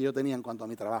consistente que yo tenía en cuanto a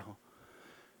mi trabajo.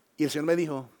 Y el Señor me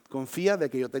dijo, confía de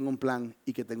que yo tengo un plan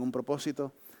y que tengo un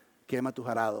propósito, quema tus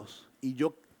arados. Y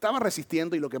yo estaba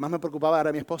resistiendo y lo que más me preocupaba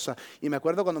era mi esposa. Y me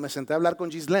acuerdo cuando me senté a hablar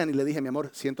con Gislaine y le dije, mi amor,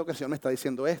 siento que el Señor me está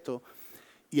diciendo esto.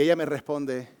 Y ella me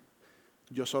responde,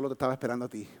 yo solo te estaba esperando a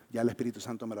ti. Ya el Espíritu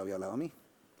Santo me lo había hablado a mí.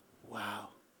 Wow.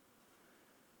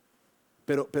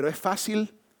 Pero es fácil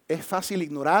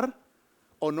ignorar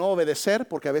o no obedecer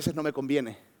porque a veces no me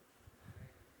conviene.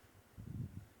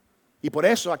 Y por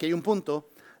eso, aquí hay un punto,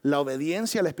 la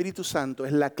obediencia al Espíritu Santo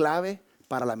es la clave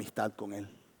para la amistad con Él.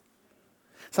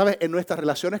 ¿Sabes? En nuestras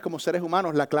relaciones como seres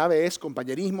humanos la clave es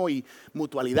compañerismo y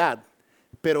mutualidad.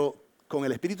 Pero con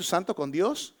el Espíritu Santo, con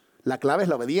Dios, la clave es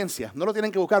la obediencia. No lo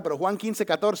tienen que buscar, pero Juan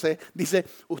 15:14 dice,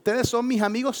 ustedes son mis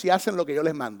amigos si hacen lo que yo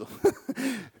les mando.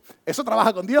 Eso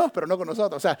trabaja con Dios, pero no con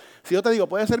nosotros. O sea, si yo te digo,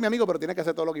 puedes ser mi amigo, pero tienes que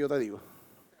hacer todo lo que yo te digo.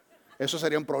 Eso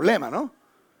sería un problema, ¿no?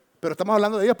 Pero estamos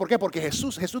hablando de Dios. ¿Por qué? Porque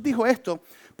Jesús dijo esto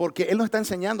porque Él nos está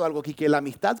enseñando algo aquí, que la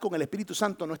amistad con el Espíritu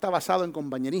Santo no está basado en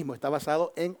compañerismo, está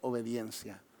basado en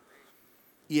obediencia.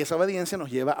 Y esa obediencia nos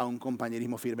lleva a un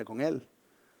compañerismo firme con Él.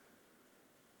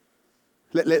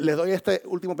 Les doy este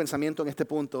último pensamiento en este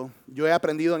punto. Yo he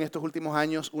aprendido en estos últimos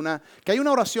años que hay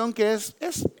una oración que es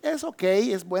ok,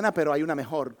 es buena, pero hay una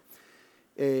mejor.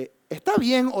 Está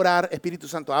bien orar, Espíritu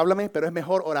Santo, háblame, pero es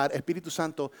mejor orar, Espíritu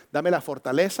Santo, dame la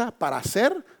fortaleza para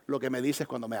hacer lo que me dices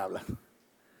cuando me hablas.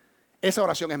 Esa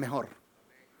oración es mejor.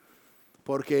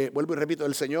 Porque, vuelvo y repito,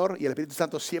 el Señor y el Espíritu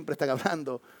Santo siempre están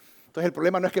hablando. Entonces el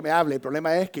problema no es que me hable, el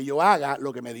problema es que yo haga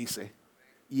lo que me dice.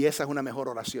 Y esa es una mejor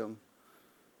oración.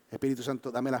 Espíritu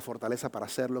Santo, dame la fortaleza para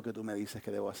hacer lo que tú me dices que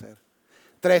debo hacer.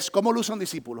 3, ¿cómo luce un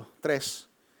discípulo? 3,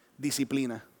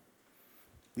 disciplina.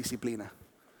 Disciplina.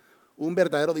 Un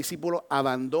verdadero discípulo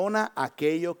abandona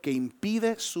aquello que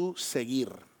impide su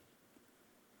seguir.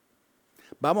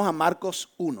 Vamos a Marcos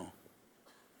 1.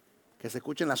 Que se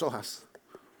escuchen las hojas.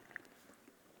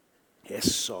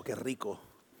 Eso, qué rico.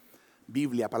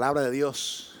 Biblia, palabra de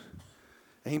Dios.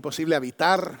 Es imposible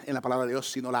habitar en la palabra de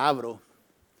Dios si no la abro.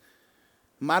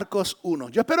 Marcos 1.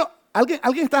 Yo espero, ¿alguien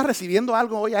está recibiendo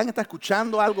algo hoy? ¿Alguien está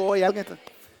escuchando algo hoy?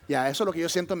 Ya, eso es lo que yo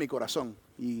siento en mi corazón.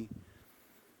 Y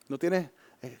no tiene,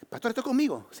 pastor, ¿esto es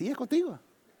conmigo? Sí, es contigo.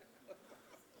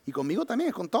 Y conmigo también,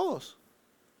 es con todos.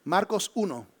 Marcos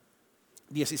 1,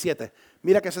 17.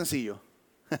 Mira qué sencillo.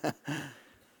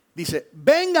 Dice,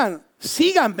 vengan,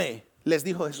 síganme, les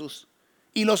dijo Jesús,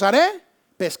 y los haré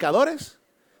pescadores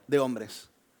de hombres.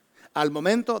 Al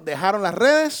momento dejaron las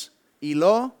redes y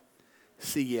lo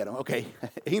siguieron. Ok,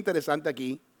 es interesante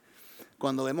aquí,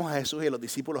 cuando vemos a Jesús y a los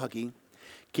discípulos aquí,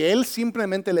 que Él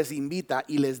simplemente les invita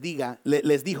y les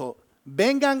dijo,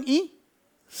 vengan y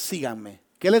síganme.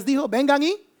 ¿Qué les dijo? Vengan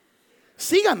y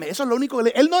síganme. Eso es lo único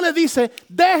que Él no les dice,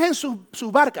 dejen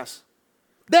sus barcas,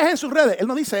 dejen sus redes. Él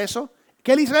no dice eso.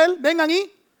 ¿Qué dice Él? Vengan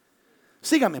y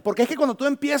síganme. Porque es que cuando tú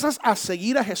empiezas a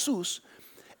seguir a Jesús,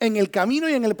 en el camino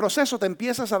y en el proceso te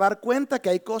empiezas a dar cuenta que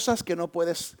hay cosas que no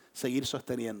puedes seguir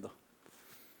sosteniendo.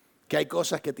 Que hay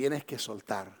cosas que tienes que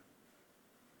soltar.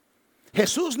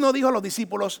 Jesús no dijo a los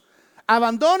discípulos,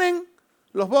 abandonen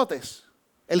los botes.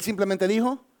 Él simplemente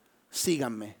dijo,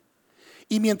 síganme.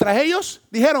 Y mientras ellos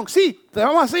dijeron, sí, te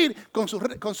vamos a seguir con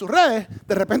sus redes,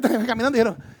 de repente caminando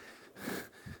dijeron,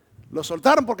 lo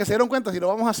soltaron porque se dieron cuenta, si lo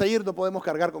vamos a seguir no podemos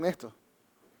cargar con esto.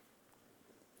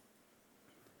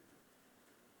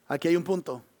 Aquí hay un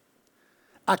punto.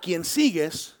 A quien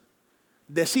sigues,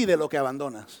 decide lo que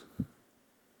abandonas.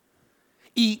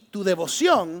 Y tu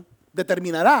devoción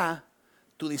determinará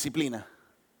tu disciplina.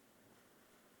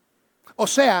 O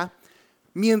sea,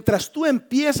 mientras tú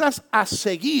empiezas a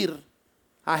seguir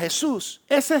a Jesús,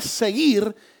 ese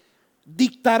seguir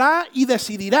dictará y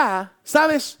decidirá,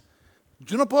 ¿sabes?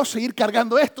 Yo no puedo seguir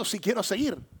cargando esto si quiero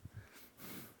seguir.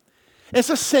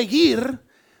 Ese seguir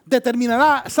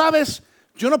determinará, ¿sabes?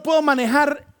 Yo no puedo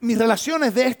manejar mis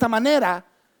relaciones de esta manera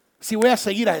si voy a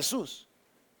seguir a Jesús.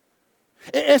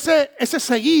 Ese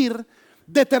seguir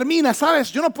determina,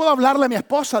 ¿sabes? Yo no puedo hablarle a mi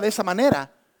esposa de esa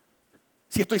manera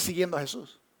si estoy siguiendo a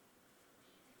Jesús.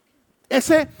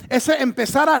 Ese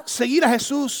empezar a seguir a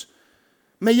Jesús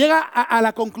me llega a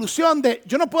la conclusión de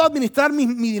yo no puedo administrar mi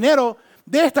dinero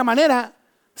de esta manera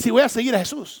si voy a seguir a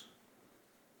Jesús.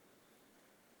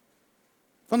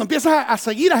 Cuando empiezas a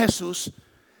seguir a Jesús,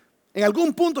 en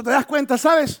algún punto te das cuenta,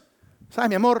 ¿sabes? ¿Sabes,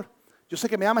 mi amor? Yo sé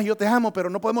que me amas y yo te amo, pero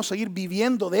no podemos seguir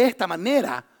viviendo de esta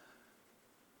manera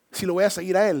si lo voy a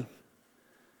seguir a Él.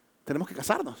 Tenemos que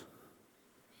casarnos.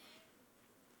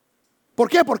 ¿Por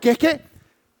qué? Porque es que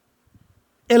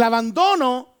el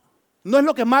abandono no es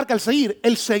lo que marca el seguir.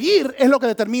 El seguir es lo que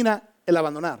determina el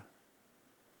abandonar.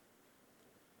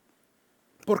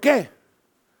 ¿Por qué?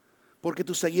 Porque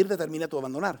tu seguir determina tu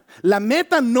abandonar. La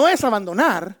meta no es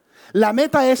abandonar, la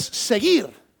meta es seguir.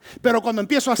 Pero cuando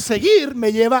empiezo a seguir,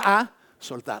 me lleva a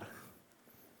soltar.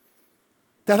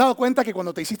 ¿Te has dado cuenta que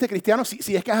cuando te hiciste cristiano,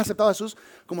 si es que has aceptado a Jesús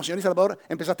como Señor y Salvador,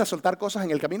 empezaste a soltar cosas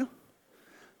en el camino?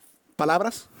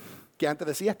 Palabras que antes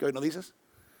decías, que hoy no dices.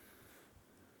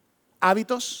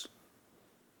 Hábitos,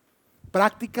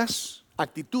 prácticas,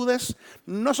 actitudes.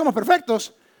 No somos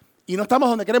perfectos y no estamos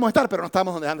donde queremos estar, pero no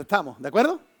estamos donde antes estamos. ¿De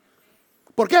acuerdo?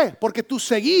 ¿Por qué? Porque tu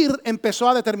seguir empezó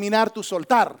a determinar tu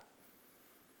soltar.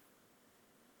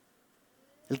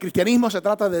 El cristianismo se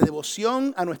trata de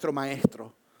devoción a nuestro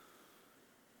Maestro.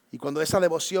 Y cuando esa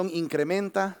devoción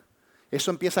incrementa, eso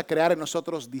empieza a crear en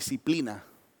nosotros disciplina.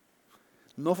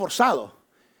 No forzado.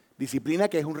 Disciplina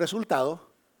que es un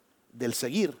resultado del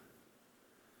seguir.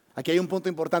 Aquí hay un punto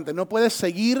importante. No puedes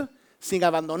seguir sin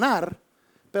abandonar,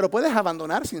 pero puedes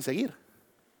abandonar sin seguir.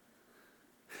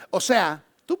 O sea,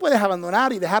 tú puedes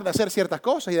abandonar y dejar de hacer ciertas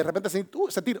cosas y de repente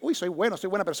sentir, uy, soy bueno, soy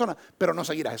buena persona, pero no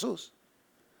seguir a Jesús.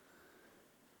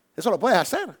 Eso lo puedes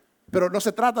hacer, pero no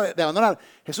se trata de abandonar.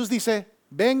 Jesús dice,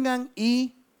 vengan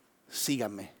y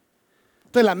síganme.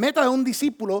 Entonces la meta de un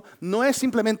discípulo no es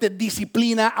simplemente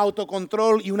disciplina,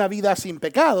 autocontrol y una vida sin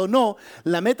pecado. No,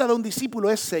 la meta de un discípulo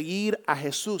es seguir a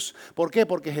Jesús. ¿Por qué?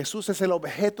 Porque Jesús es el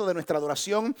objeto de nuestra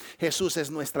adoración. Jesús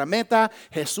es nuestra meta.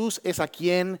 Jesús es a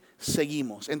quien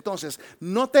seguimos. Entonces,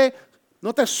 no te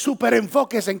super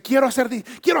enfoques en quiero hacer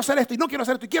esto y no quiero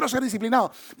hacer esto y quiero ser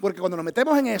disciplinado. Porque cuando nos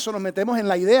metemos en eso, nos metemos en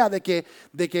la idea de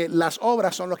que las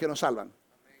obras son los que nos salvan.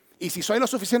 Y si soy lo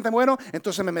suficiente bueno,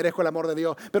 entonces me merezco el amor de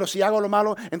Dios. Pero si hago lo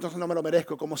malo, entonces no me lo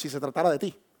merezco, como si se tratara de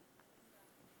ti.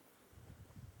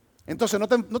 Entonces no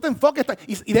te enfoques.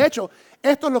 Y de hecho,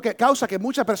 esto es lo que causa que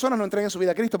muchas personas no entreguen su vida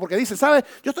a Cristo. Porque dicen, ¿sabes?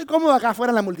 Yo estoy cómodo acá afuera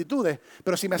en las multitudes.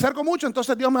 Pero si me acerco mucho,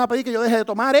 entonces Dios me va a pedir que yo deje de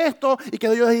tomar esto. Y que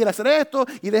yo deje de ir a hacer esto.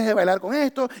 Y deje de bailar con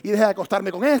esto. Y deje de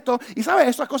acostarme con esto. Y ¿sabes?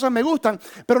 Esas cosas me gustan.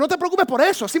 Pero no te preocupes por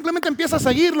eso. Simplemente empieza a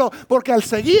seguirlo. Porque al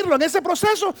seguirlo en ese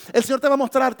proceso, el Señor te va a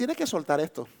mostrar, tienes que soltar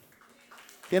esto.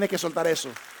 Tienes que soltar eso.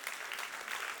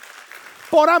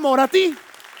 Por amor a ti.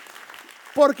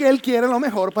 Porque Él quiere lo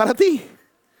mejor para ti.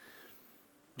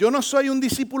 Yo no soy un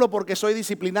discípulo porque soy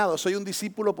disciplinado. Soy un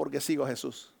discípulo porque sigo a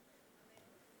Jesús.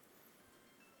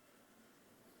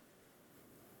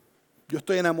 Yo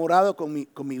estoy enamorado con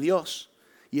mi Dios.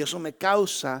 Y eso me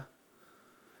causa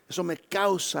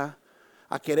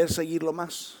a querer seguirlo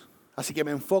más. Así que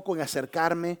me enfoco en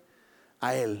acercarme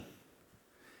a Él.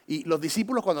 Y los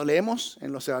discípulos, cuando leemos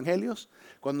en los evangelios,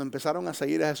 cuando empezaron a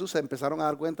seguir a Jesús, se empezaron a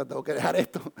dar cuenta, tengo que dejar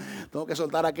esto, tengo que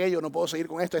soltar aquello, no puedo seguir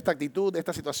con esto, esta actitud,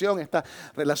 esta situación, esta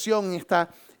relación,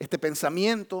 este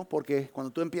pensamiento, porque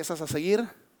cuando tú empiezas a seguir,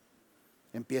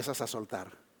 empiezas a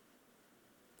soltar.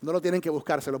 No lo tienen que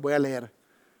buscar, se los voy a leer.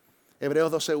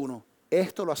 Hebreos 12:1.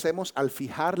 Esto lo hacemos al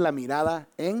fijar la mirada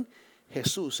en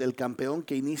Jesús, el campeón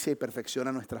que inicia y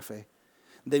perfecciona nuestra fe.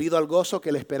 Debido al gozo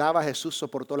que le esperaba, Jesús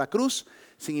soportó la cruz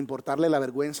sin importarle la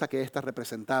vergüenza que ésta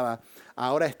representaba.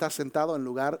 Ahora está sentado en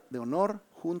lugar de honor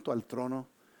junto al trono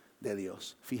de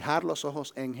Dios. Fijar los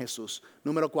ojos en Jesús.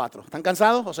 Número 4. ¿Están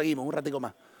cansados o seguimos? Un ratico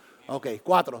más. Ok,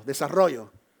 4.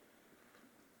 Desarrollo.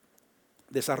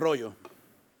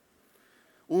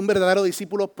 Un verdadero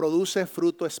discípulo produce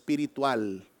fruto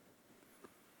espiritual.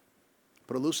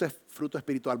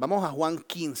 Vamos a Juan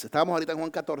 15. Estábamos ahorita en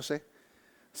Juan 14.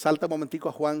 Salta un momentico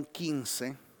a Juan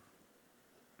 15.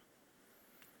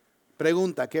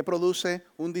 Pregunta, ¿qué produce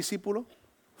un discípulo?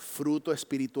 Fruto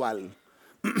espiritual.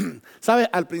 ¿Sabe?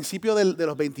 Al principio de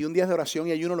los 21 días de oración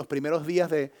y ayuno, los primeros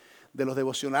días de los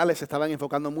devocionales se estaban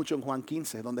enfocando mucho en Juan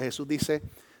 15, donde Jesús dice,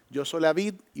 yo soy la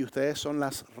vid y ustedes son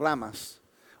las ramas.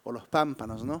 o los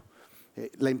pámpanos, ¿no?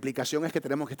 La implicación es que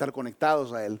tenemos que estar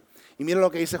conectados a Él. Y mira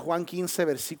lo que dice Juan 15,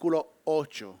 versículo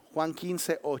 8. Juan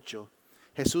 15, 8.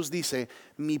 Jesús dice,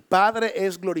 mi Padre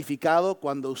es glorificado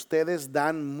cuando ustedes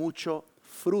dan mucho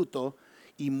fruto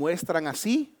y muestran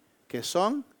así que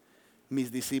son mis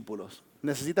discípulos.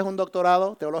 ¿Necesitas un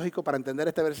doctorado teológico para entender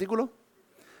este versículo?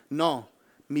 No.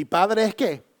 Mi Padre es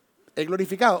 ¿qué? Es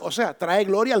glorificado. O sea, trae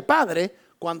gloria al Padre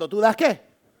cuando tú das ¿qué?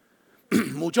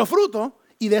 Mucho fruto.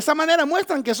 Y de esa manera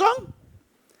muestran que son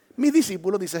mis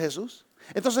discípulos, dice Jesús.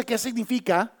 Entonces, ¿qué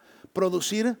significa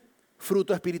producir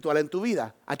fruto espiritual en tu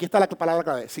vida? Aquí está la palabra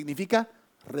clave. Significa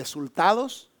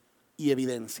resultados y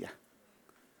evidencia.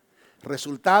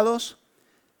 Resultados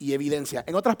y evidencia.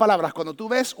 En otras palabras, cuando tú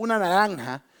ves una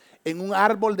naranja en un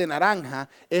árbol de naranja,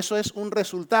 eso es un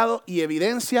resultado y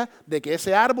evidencia de que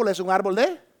ese árbol es un árbol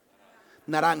de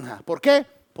naranja. ¿Por qué?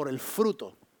 Por el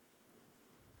fruto.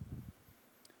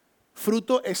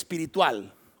 Fruto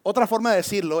espiritual. Otra forma de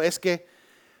decirlo es que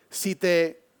si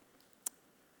te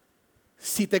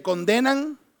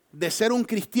condenan de ser un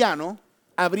cristiano,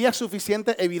 ¿habría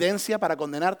suficiente evidencia para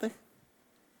condenarte?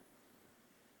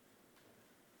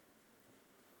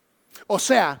 O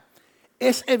sea,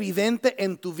 ¿es evidente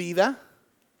en tu vida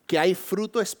que hay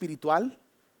fruto espiritual?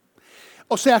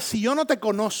 O sea, si yo no te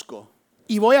conozco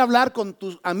y voy a hablar con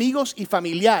tus amigos y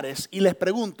familiares y les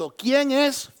pregunto, ¿quién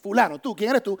es fulano? ¿Tú? ¿Quién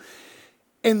eres tú?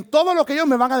 En todo lo que ellos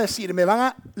me van a decir,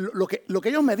 lo que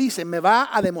ellos me dicen me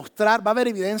va a demostrar, va a haber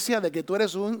evidencia de que tú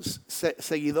eres un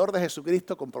seguidor de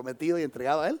Jesucristo comprometido y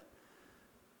entregado a Él.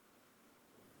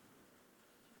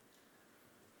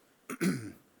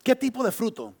 ¿Qué tipo de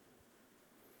fruto?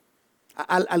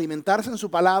 Al alimentarse en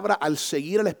su palabra, al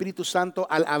seguir al Espíritu Santo,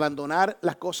 al abandonar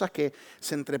las cosas que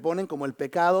se entreponen como el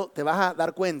pecado, te vas a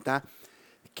dar cuenta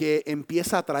que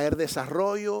empieza a traer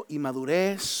desarrollo y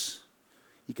madurez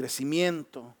y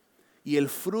crecimiento. Y el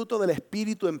fruto del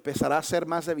Espíritu empezará a ser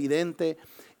más evidente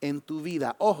en tu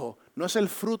vida. Ojo, no es el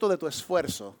fruto de tu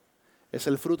esfuerzo, es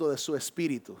el fruto de su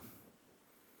Espíritu.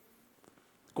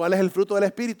 ¿Cuál es el fruto del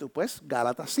Espíritu? Pues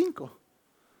Gálatas 5.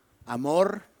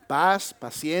 Amor, paz,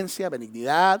 paciencia,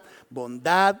 benignidad,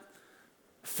 bondad,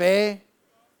 fe,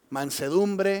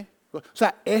 mansedumbre. O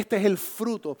sea, este es el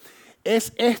fruto.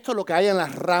 ¿Es esto lo que hay en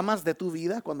las ramas de tu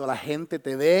vida cuando la gente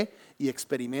te ve y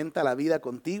experimenta la vida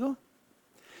contigo?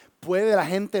 ¿Puede la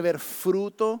gente ver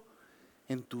fruto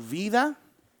en tu vida?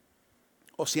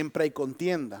 ¿O siempre hay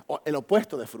contienda? O el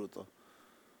opuesto de fruto.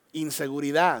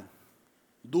 Inseguridad,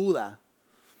 duda,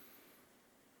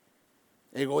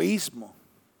 egoísmo,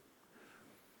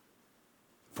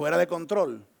 fuera de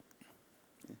control.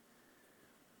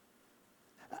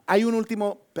 Hay un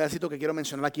último pedacito que quiero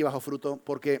mencionar aquí bajo fruto,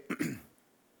 porque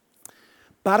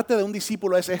parte de un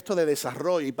discípulo es esto de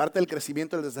desarrollo, y parte del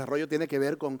crecimiento del desarrollo tiene que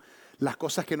ver con las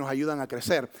cosas que nos ayudan a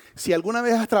crecer. Si alguna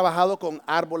vez has trabajado con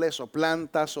árboles o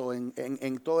plantas o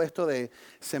en todo esto de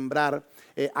sembrar,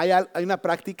 hay una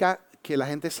práctica que la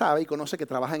gente sabe y conoce que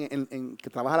trabaja que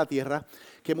trabaja la tierra,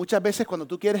 que muchas veces cuando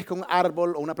tú quieres que un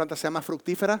árbol o una planta sea más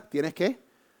fructífera, tienes que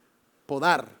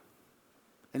podar.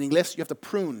 En inglés, you have to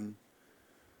prune.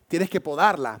 Tienes que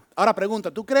podarla. Ahora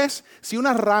pregunta, ¿tú crees, si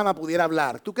una rama pudiera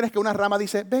hablar, ¿tú crees que una rama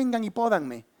dice, vengan y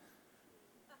pódanme?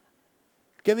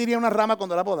 ¿Qué diría una rama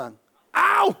cuando la podan?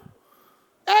 ¡Au!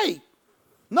 ¡Ey!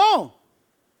 ¡No!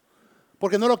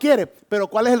 Porque no lo quiere. Pero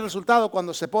 ¿cuál es el resultado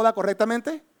cuando se poda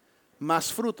correctamente?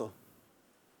 Más fruto.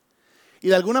 Y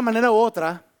de alguna manera u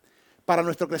otra, para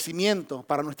nuestro crecimiento,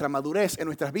 para nuestra madurez en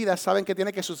nuestras vidas, ¿saben qué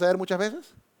tiene que suceder muchas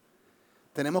veces?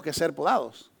 Tenemos que ser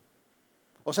podados.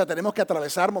 O sea, tenemos que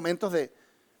atravesar momentos de...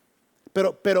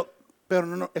 Pero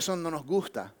no, eso no nos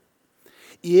gusta.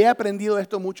 Y he aprendido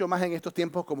esto mucho más en estos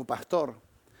tiempos como pastor.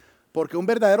 Porque un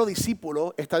verdadero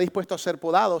discípulo está dispuesto a ser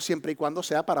podado siempre y cuando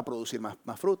sea para producir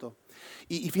más fruto.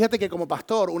 Y fíjate que como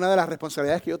pastor, una de las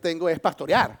responsabilidades que yo tengo es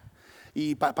pastorear.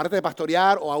 Y parte de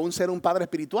pastorear o aún ser un padre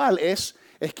espiritual es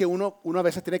que uno a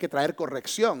veces tiene que traer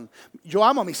corrección. Yo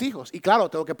amo a mis hijos y claro,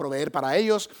 tengo que proveer para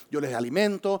ellos, yo les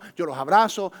alimento, yo los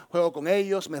abrazo, juego con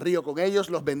ellos, me río con ellos,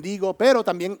 los bendigo, pero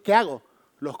también, ¿qué hago?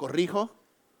 Los corrijo,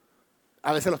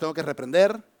 a veces los tengo que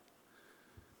reprender,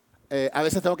 a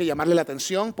veces tengo que llamarle la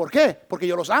atención. ¿Por qué? Porque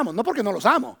yo los amo, no porque no los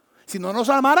amo. Si no los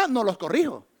amara, no los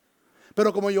corrijo.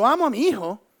 Pero como yo amo a mi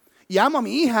hijo y amo a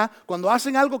mi hija, cuando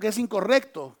hacen algo que es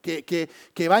incorrecto,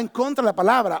 que va en contra de la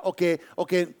palabra o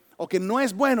que no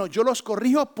es bueno, yo los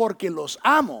corrijo porque los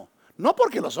amo, no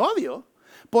porque los odio,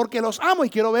 porque los amo y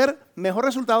quiero ver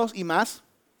mejores resultados y más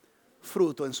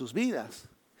fruto en sus vidas.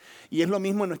 Y es lo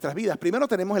mismo en nuestras vidas. Primero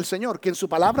tenemos el Señor, que en su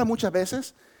palabra muchas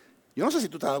veces, yo no sé si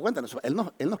tú te has dado cuenta,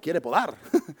 Él nos quiere podar,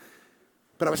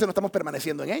 pero a veces no estamos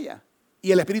permaneciendo en ella.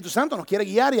 Y el Espíritu Santo nos quiere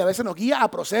guiar y a veces nos guía a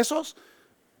procesos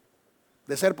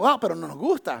de ser podados, pero no nos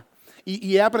gusta.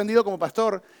 Y he aprendido como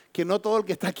pastor que no todo el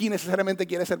que está aquí necesariamente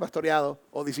quiere ser pastoreado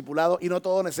o discipulado y no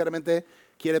todo necesariamente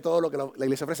quiere todo lo que la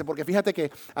iglesia ofrece. Porque fíjate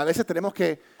que a veces tenemos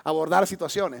que abordar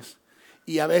situaciones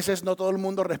y a veces no todo el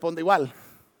mundo responde igual.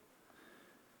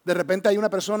 De repente hay una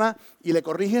persona y le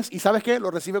corriges y ¿sabes qué? Lo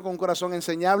recibe con un corazón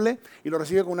enseñable y lo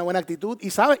recibe con una buena actitud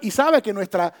y sabe que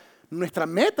nuestra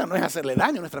meta no es hacerle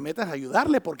daño, nuestra meta es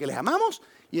ayudarle porque les amamos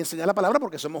y enseñar la palabra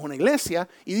porque somos una iglesia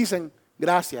y dicen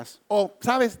gracias. O,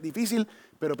 ¿sabes? Difícil,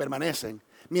 pero permanecen.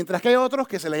 Mientras que hay otros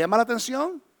que se les llama la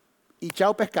atención y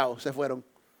chao pescado, se fueron.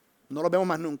 No los vemos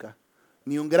más nunca.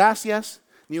 Ni un gracias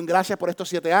por estos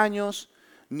 7 años,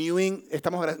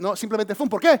 no, simplemente fue un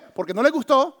 ¿por qué? Porque no les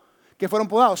gustó que fueron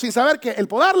podados, sin saber que el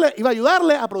podarle iba a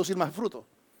ayudarle a producir más fruto.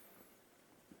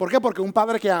 ¿Por qué? Porque un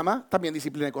padre que ama también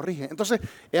disciplina y corrige. Entonces,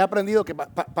 he aprendido que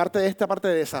parte de esta parte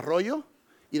de desarrollo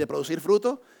y de producir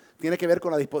fruto tiene que ver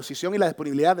con la disposición y la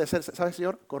disponibilidad de ser, ¿sabes,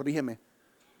 Señor? Corrígeme.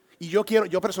 Y yo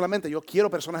personalmente quiero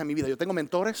personas en mi vida. Yo tengo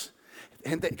mentores,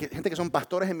 gente que son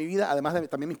pastores en mi vida, además de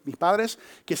también mis padres,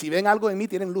 que si ven algo en mí,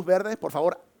 tienen luz verde, por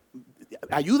favor,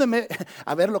 ayúdenme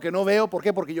a ver lo que no veo. ¿Por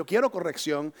qué? Porque yo quiero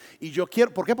corrección.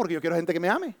 ¿Por qué? Porque yo quiero gente que me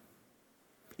ame.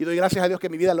 Y doy gracias a Dios que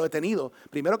en mi vida lo he tenido,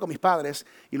 primero con mis padres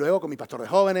y luego con mi pastor de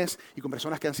jóvenes y con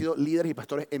personas que han sido líderes y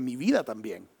pastores en mi vida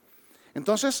también.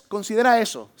 Entonces, considera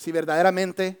eso, si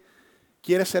verdaderamente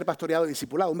quieres ser pastoreado y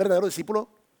discipulado. Un verdadero discípulo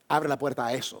abre la puerta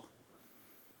a eso,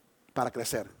 para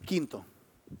crecer. Quinto,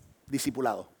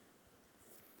 discipulado.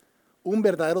 Un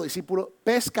verdadero discípulo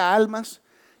pesca almas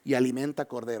y alimenta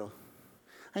corderos.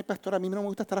 Ay, pastor, a mí no me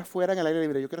gusta estar afuera en el aire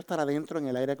libre, yo quiero estar adentro en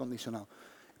el aire acondicionado.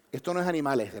 Esto no es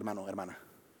animales, hermano, hermana.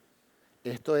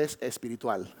 Esto es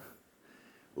espiritual.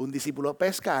 Un discípulo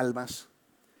pesca almas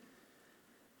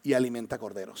y alimenta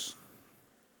corderos.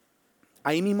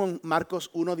 Ahí mismo en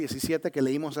Marcos 1:17 que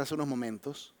leímos hace unos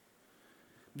momentos,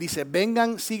 dice,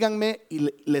 vengan, síganme,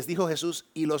 y les dijo Jesús,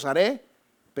 y los haré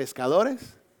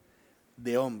pescadores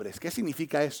de hombres. ¿Qué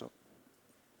significa eso?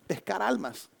 Pescar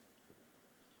almas.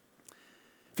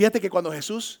 Fíjate que cuando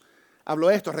Jesús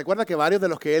habló esto, recuerda que varios de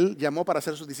los que él llamó para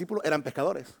ser sus discípulos eran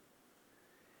pescadores.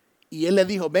 Y él les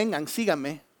dijo, vengan,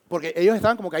 síganme, porque ellos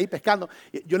estaban como que ahí pescando.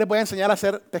 Yo les voy a enseñar a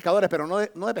ser pescadores, pero no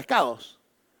de pescados,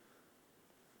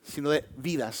 sino de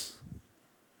vidas.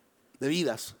 De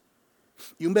vidas.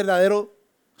 Y un verdadero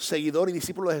seguidor y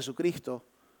discípulo de Jesucristo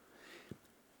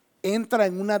entra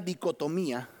en una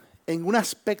dicotomía, en un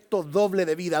aspecto doble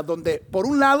de vida, donde por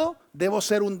un lado debo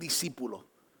ser un discípulo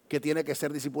que tiene que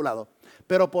ser discipulado,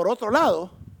 pero por otro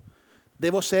lado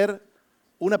debo ser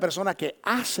una persona que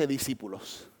hace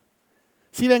discípulos.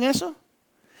 ¿Sí ven eso?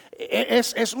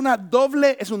 Es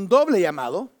un doble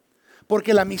llamado,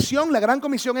 porque la misión, la gran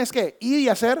comisión es que ir y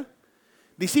hacer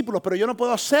discípulos, pero yo no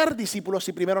puedo ser discípulo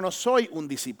si primero no soy un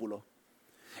discípulo.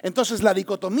 Entonces la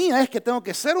dicotomía es que tengo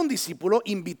que ser un discípulo,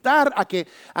 invitar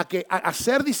a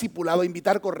ser discipulado,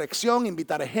 invitar corrección,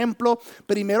 invitar ejemplo.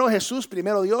 Primero Jesús,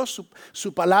 primero Dios,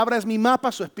 su palabra es mi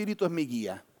mapa, su espíritu es mi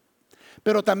guía.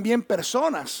 Pero también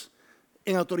personas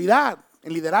en autoridad,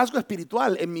 en liderazgo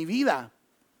espiritual, en mi vida,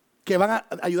 que van a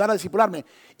ayudar a discipularme.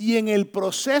 Y en el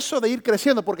proceso de ir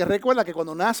creciendo, porque recuerda que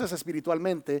cuando naces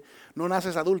espiritualmente, no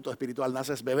naces adulto espiritual,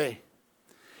 naces bebé.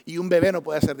 Y un bebé no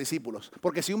puede hacer discípulos.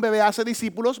 Porque si un bebé hace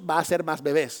discípulos, va a hacer más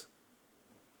bebés.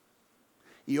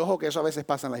 Y ojo que eso a veces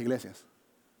pasa en las iglesias.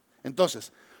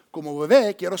 Entonces, como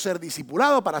bebé, quiero ser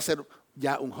discipulado para ser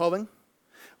ya un joven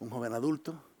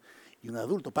adulto y un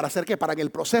adulto. ¿Para hacer qué? Para que el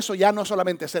proceso ya no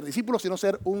solamente ser discípulo, sino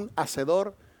ser un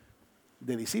hacedor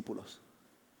de discípulos.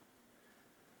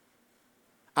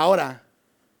 Ahora,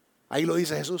 ahí lo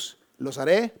dice Jesús, los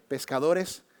haré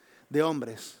pescadores de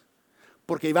hombres.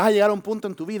 Porque vas a llegar a un punto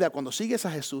en tu vida cuando sigues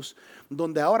a Jesús,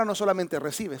 donde ahora no solamente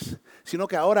recibes, sino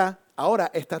que ahora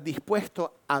estás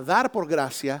dispuesto a dar por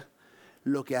gracia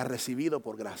lo que has recibido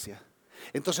por gracia.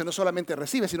 Entonces no solamente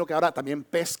recibes, sino que ahora también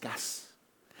pescas.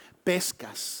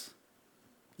 Pescas.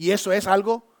 Y eso es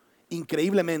algo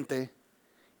increíblemente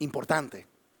importante.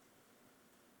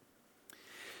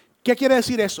 ¿Qué quiere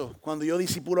decir eso cuando yo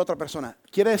discipulo a otra persona?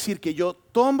 Quiere decir que yo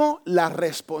tomo la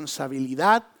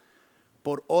responsabilidad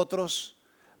por otros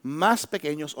más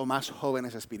pequeños o más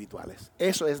jóvenes espirituales.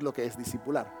 Eso es lo que es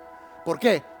discipular. ¿Por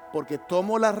qué? Porque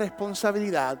tomo la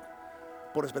responsabilidad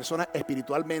por las personas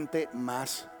espiritualmente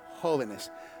más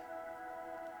jóvenes.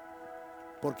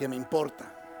 Porque me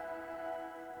importa.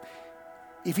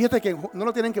 Y fíjate que no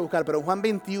lo tienen que buscar, pero en Juan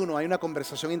 21 hay una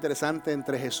conversación interesante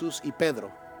entre Jesús y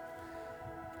Pedro.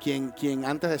 Quien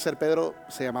antes de ser Pedro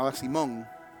se llamaba Simón.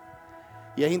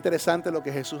 Y es interesante lo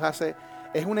que Jesús hace.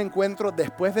 es un encuentro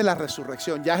después de la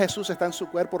resurrección. Ya Jesús está en su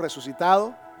cuerpo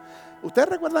resucitado. ¿Ustedes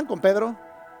recuerdan con Pedro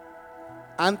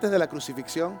antes de la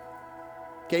crucifixión?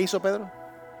 ¿Qué hizo Pedro?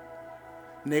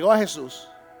 Negó a Jesús.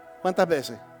 ¿Cuántas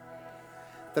veces?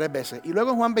 3 veces. Y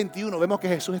luego en Juan 21 vemos que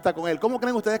Jesús está con él. ¿Cómo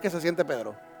creen ustedes que se siente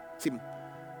Pedro? Sí,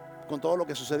 con todo lo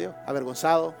que sucedió.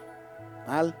 Avergonzado,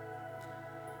 mal.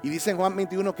 Y dice en Juan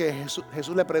 21 que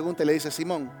Jesús le pregunta y le dice: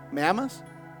 Simón, ¿me amas?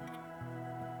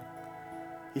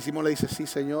 Y Simón le dice: sí,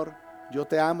 Señor, yo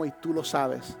te amo y tú lo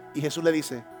sabes. Y Jesús le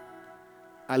dice: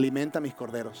 alimenta mis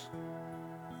corderos.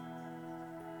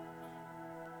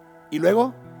 Y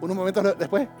luego, unos momentos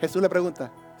después, Jesús le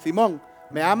pregunta: Simón,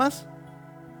 ¿me amas?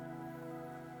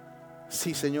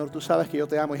 Sí, Señor, tú sabes que yo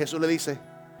te amo. Y Jesús le dice: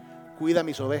 cuida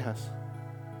mis ovejas.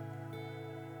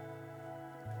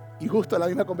 Y justo en la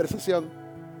misma conversación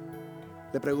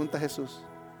le pregunta a Jesús: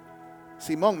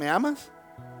 Simón, ¿me amas?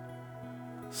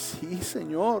 Sí,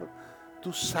 Señor,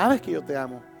 tú sabes que yo te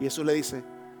amo. Y Jesús le dice: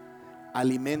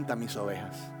 alimenta mis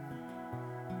ovejas.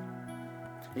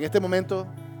 En este momento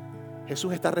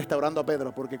Jesús está restaurando a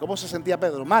Pedro, porque ¿cómo se sentía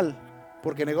Pedro? Mal,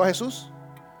 porque negó a Jesús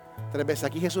 3 veces.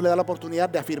 Aquí Jesús le da la oportunidad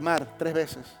de afirmar 3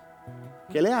 veces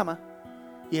que le ama.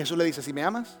 Y Jesús le dice: si me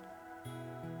amas,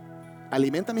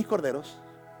 alimenta mis corderos,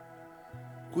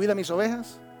 cuida mis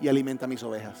ovejas y alimenta mis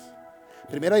ovejas.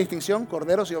 Primera distinción: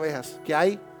 corderos y ovejas. Que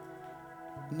hay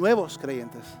nuevos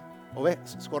creyentes,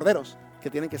 corderos que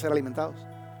tienen que ser alimentados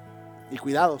y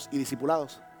cuidados y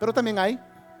discipulados. Pero también hay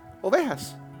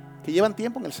ovejas que llevan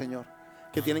tiempo en el Señor,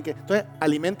 que tienen que... Entonces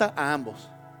alimenta a ambos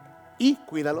y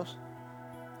cuídalos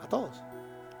a todos.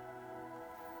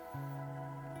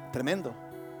 Tremendo.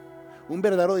 Un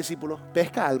verdadero discípulo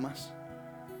pesca almas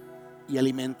y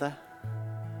alimenta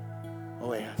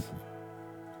ovejas.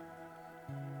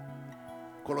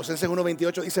 Colosenses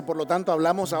 1:28 dice: por lo tanto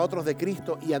hablamos a otros de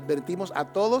Cristo y advertimos a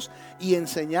todos y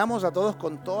enseñamos a todos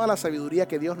con toda la sabiduría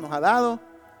que Dios nos ha dado.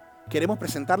 Queremos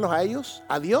presentarlos a ellos,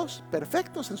 a Dios,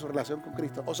 perfectos en su relación con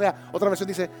Cristo. O sea, otra versión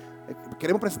dice: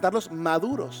 queremos presentarlos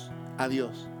maduros a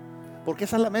Dios. Porque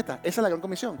esa es la meta, esa es la gran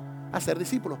comisión: hacer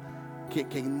discípulos.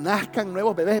 Que nazcan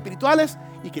nuevos bebés espirituales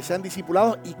y que sean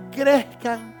discipulados y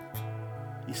crezcan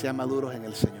y sean maduros en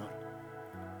el Señor.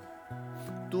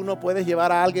 Tú no puedes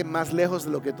llevar a alguien más lejos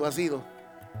de lo que tú has ido.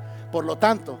 Por lo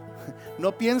tanto,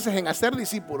 no pienses en hacer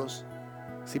discípulos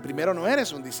si primero no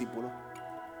eres un discípulo.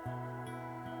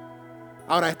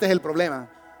 Ahora, este es el problema.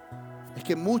 Es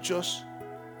que muchos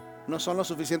no son lo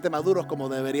suficientemente maduros como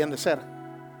deberían de ser.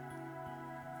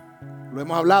 Lo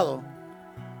hemos hablado,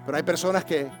 pero hay personas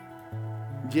que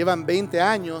llevan 20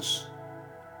 años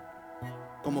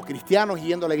como cristianos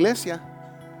yendo a la iglesia,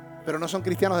 pero no son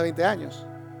cristianos de 20 años.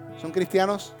 Son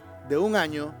cristianos de 1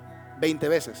 año 20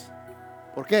 veces.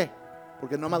 ¿Por qué?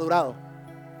 Porque no han madurado.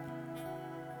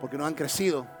 Porque no han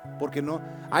crecido. Porque no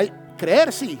hay...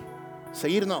 Creer sí,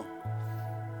 seguir no.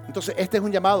 Entonces este es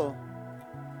un llamado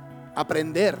a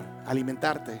aprender a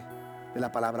alimentarte de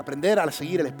la palabra. Aprender a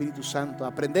seguir el Espíritu Santo.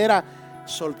 Aprender a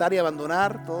soltar y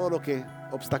abandonar todo lo que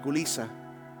obstaculiza.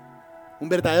 Un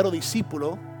verdadero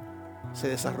discípulo se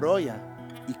desarrolla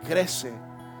y crece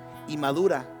y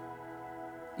madura.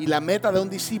 Y la meta de un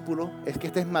discípulo es que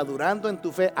estés madurando en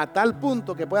tu fe a tal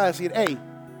punto que puedas decir: hey,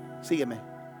 sígueme.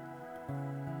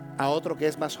 A otro que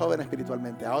es más joven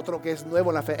espiritualmente, a otro que es nuevo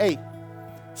en la fe: hey,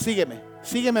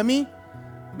 sígueme a mí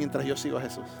mientras yo sigo a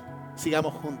Jesús.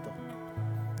 Sigamos juntos.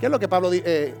 ¿Qué es lo que Pablo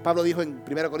dijo en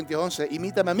 1 Corintios 11?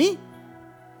 Imítame a mí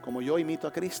como yo imito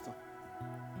a Cristo.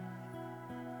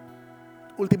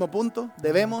 Último punto: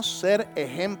 debemos ser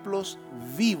ejemplos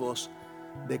vivos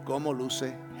de cómo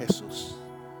luce Jesús.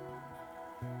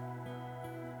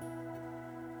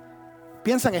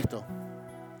 Piensa en esto.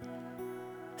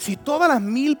 Si todas las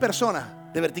 1000 personas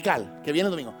de vertical que viene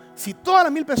el domingo, si todas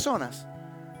las 1000 personas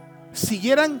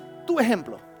siguieran tu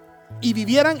ejemplo y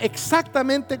vivieran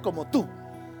exactamente como tú,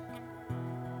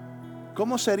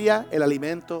 ¿cómo sería el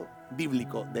alimento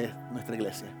bíblico de nuestra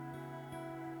iglesia?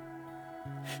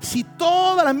 Si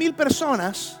todas las 1000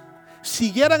 personas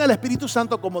siguieran al Espíritu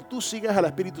Santo como tú sigues al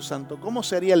Espíritu Santo, ¿cómo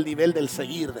sería el nivel del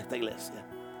seguir de esta iglesia?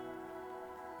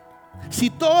 Si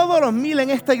todos los 1000 en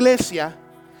esta iglesia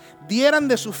dieran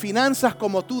de sus finanzas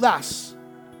como tú das,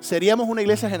 ¿seríamos una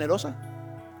iglesia generosa?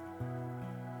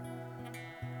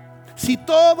 Si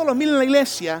todos los 1000 en la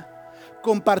iglesia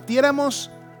compartiéramos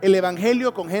el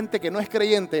evangelio con gente que no es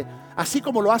creyente, así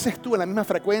como lo haces tú en la misma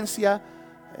frecuencia,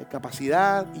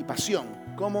 capacidad y pasión,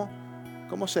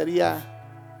 ¿cómo sería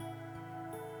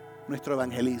nuestro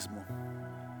evangelismo?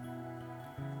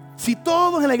 Si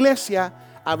todos en la iglesia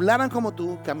hablaran como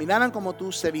tú, caminaran como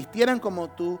tú, se vistieran como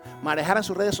tú, manejaran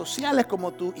sus redes sociales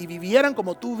como tú y vivieran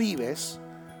como tú vives,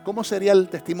 ¿cómo sería el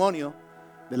testimonio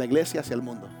de la iglesia hacia el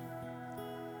mundo?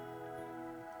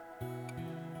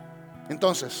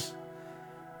 Entonces,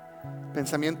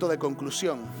 pensamiento de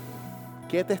conclusión.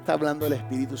 ¿Qué te está hablando el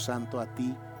Espíritu Santo a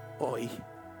ti hoy?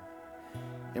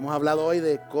 Hemos hablado hoy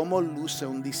de cómo luce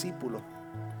un discípulo.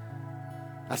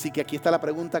 Así que aquí está la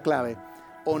pregunta clave.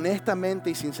 Honestamente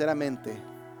y sinceramente,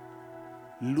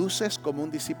 ¿luces como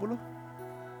un discípulo?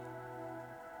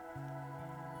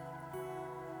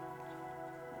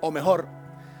 O mejor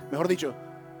dicho,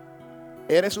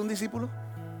 ¿eres un discípulo?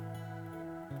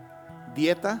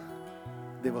 Dieta,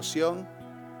 devoción,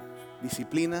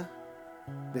 disciplina,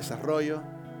 desarrollo,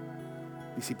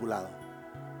 discipulado.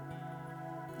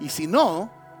 Y si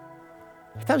no,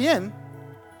 está bien.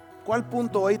 ¿Cuál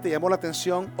punto hoy te llamó la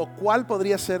atención o cuál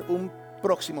podría ser un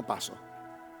próximo paso?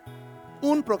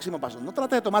 Un próximo paso. No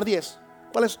trates de tomar 10.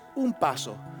 ¿Cuál es un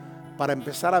paso para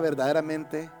empezar a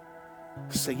verdaderamente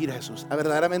seguir a Jesús? A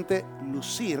verdaderamente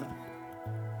lucir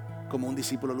como un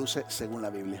discípulo luce según la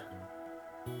Biblia.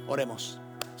 Oremos.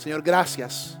 Señor,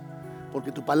 gracias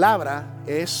porque tu palabra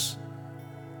es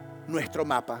nuestro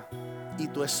mapa y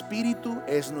tu espíritu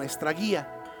es nuestra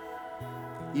guía.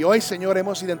 Y hoy, Señor,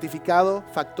 hemos identificado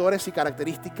factores y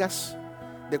características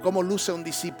de cómo luce un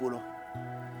discípulo.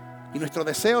 Y nuestro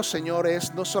deseo, Señor,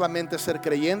 es no solamente ser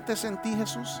creyentes en ti,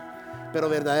 Jesús, pero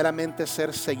verdaderamente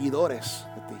ser seguidores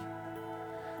de ti.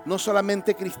 No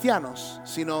solamente cristianos,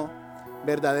 sino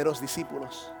verdaderos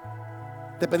discípulos.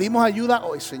 Te pedimos ayuda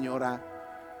hoy, Señor, a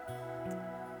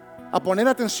poner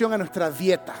atención a nuestra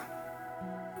dieta,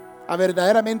 a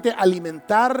verdaderamente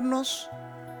alimentarnos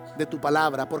de tu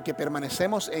palabra, porque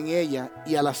permanecemos en ella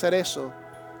y al hacer eso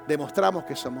demostramos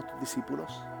que somos tus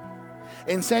discípulos.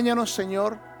 Enséñanos,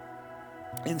 Señor,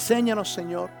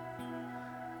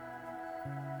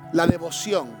 la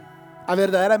devoción, a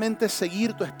verdaderamente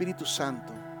seguir tu Espíritu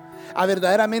Santo, a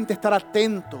verdaderamente estar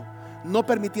atento, no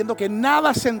permitiendo que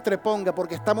nada se entreponga,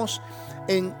 porque estamos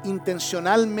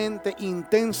intencionalmente,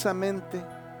 intensamente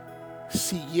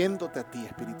siguiéndote a ti,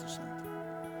 Espíritu Santo.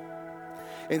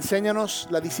 Enséñanos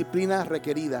la disciplina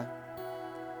requerida,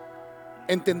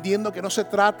 entendiendo que no se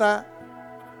trata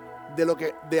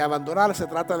de abandonar, se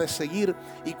trata de seguir,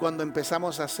 y cuando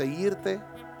empezamos a seguirte,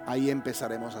 ahí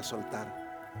empezaremos a soltar.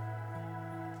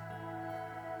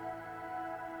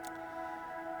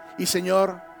 Y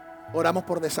Señor, oramos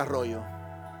por desarrollo.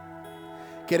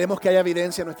 Queremos que haya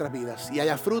evidencia en nuestras vidas y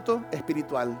haya fruto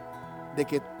espiritual de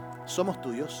que somos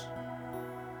tuyos,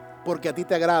 porque a ti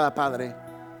te agrada, Padre,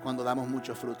 cuando damos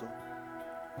mucho fruto.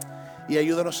 Y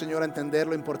ayúdanos, Señor, a entender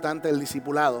lo importante del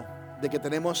discipulado, de que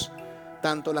tenemos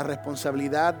tanto la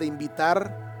responsabilidad de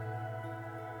invitar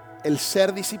el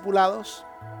ser discipulados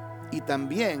y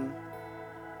también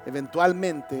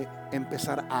eventualmente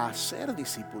empezar a hacer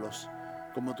discípulos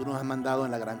como tú nos has mandado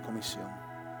en la gran comisión.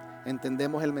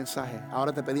 Entendemos el mensaje.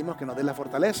 Ahora te pedimos que nos des la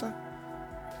fortaleza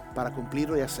para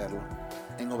cumplirlo y hacerlo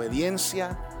en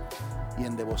obediencia y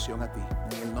en devoción a ti.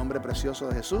 En el nombre precioso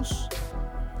de Jesús.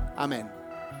 Amén.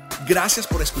 Gracias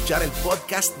por escuchar el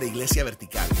podcast de Iglesia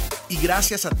Vertical. Y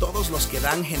gracias a todos los que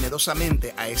dan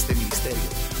generosamente a este ministerio.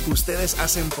 Ustedes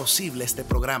hacen posible este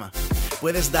programa.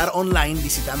 Puedes dar online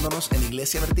visitándonos en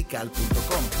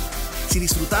iglesiavertical.com. Si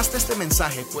disfrutaste este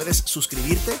mensaje, puedes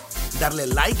suscribirte, darle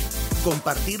like,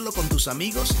 compartirlo con tus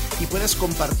amigos y puedes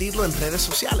compartirlo en redes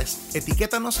sociales.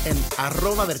 Etiquétanos en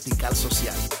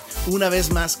 @verticalsocial. Una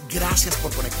vez más, gracias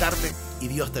por conectarte y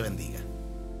Dios te bendiga.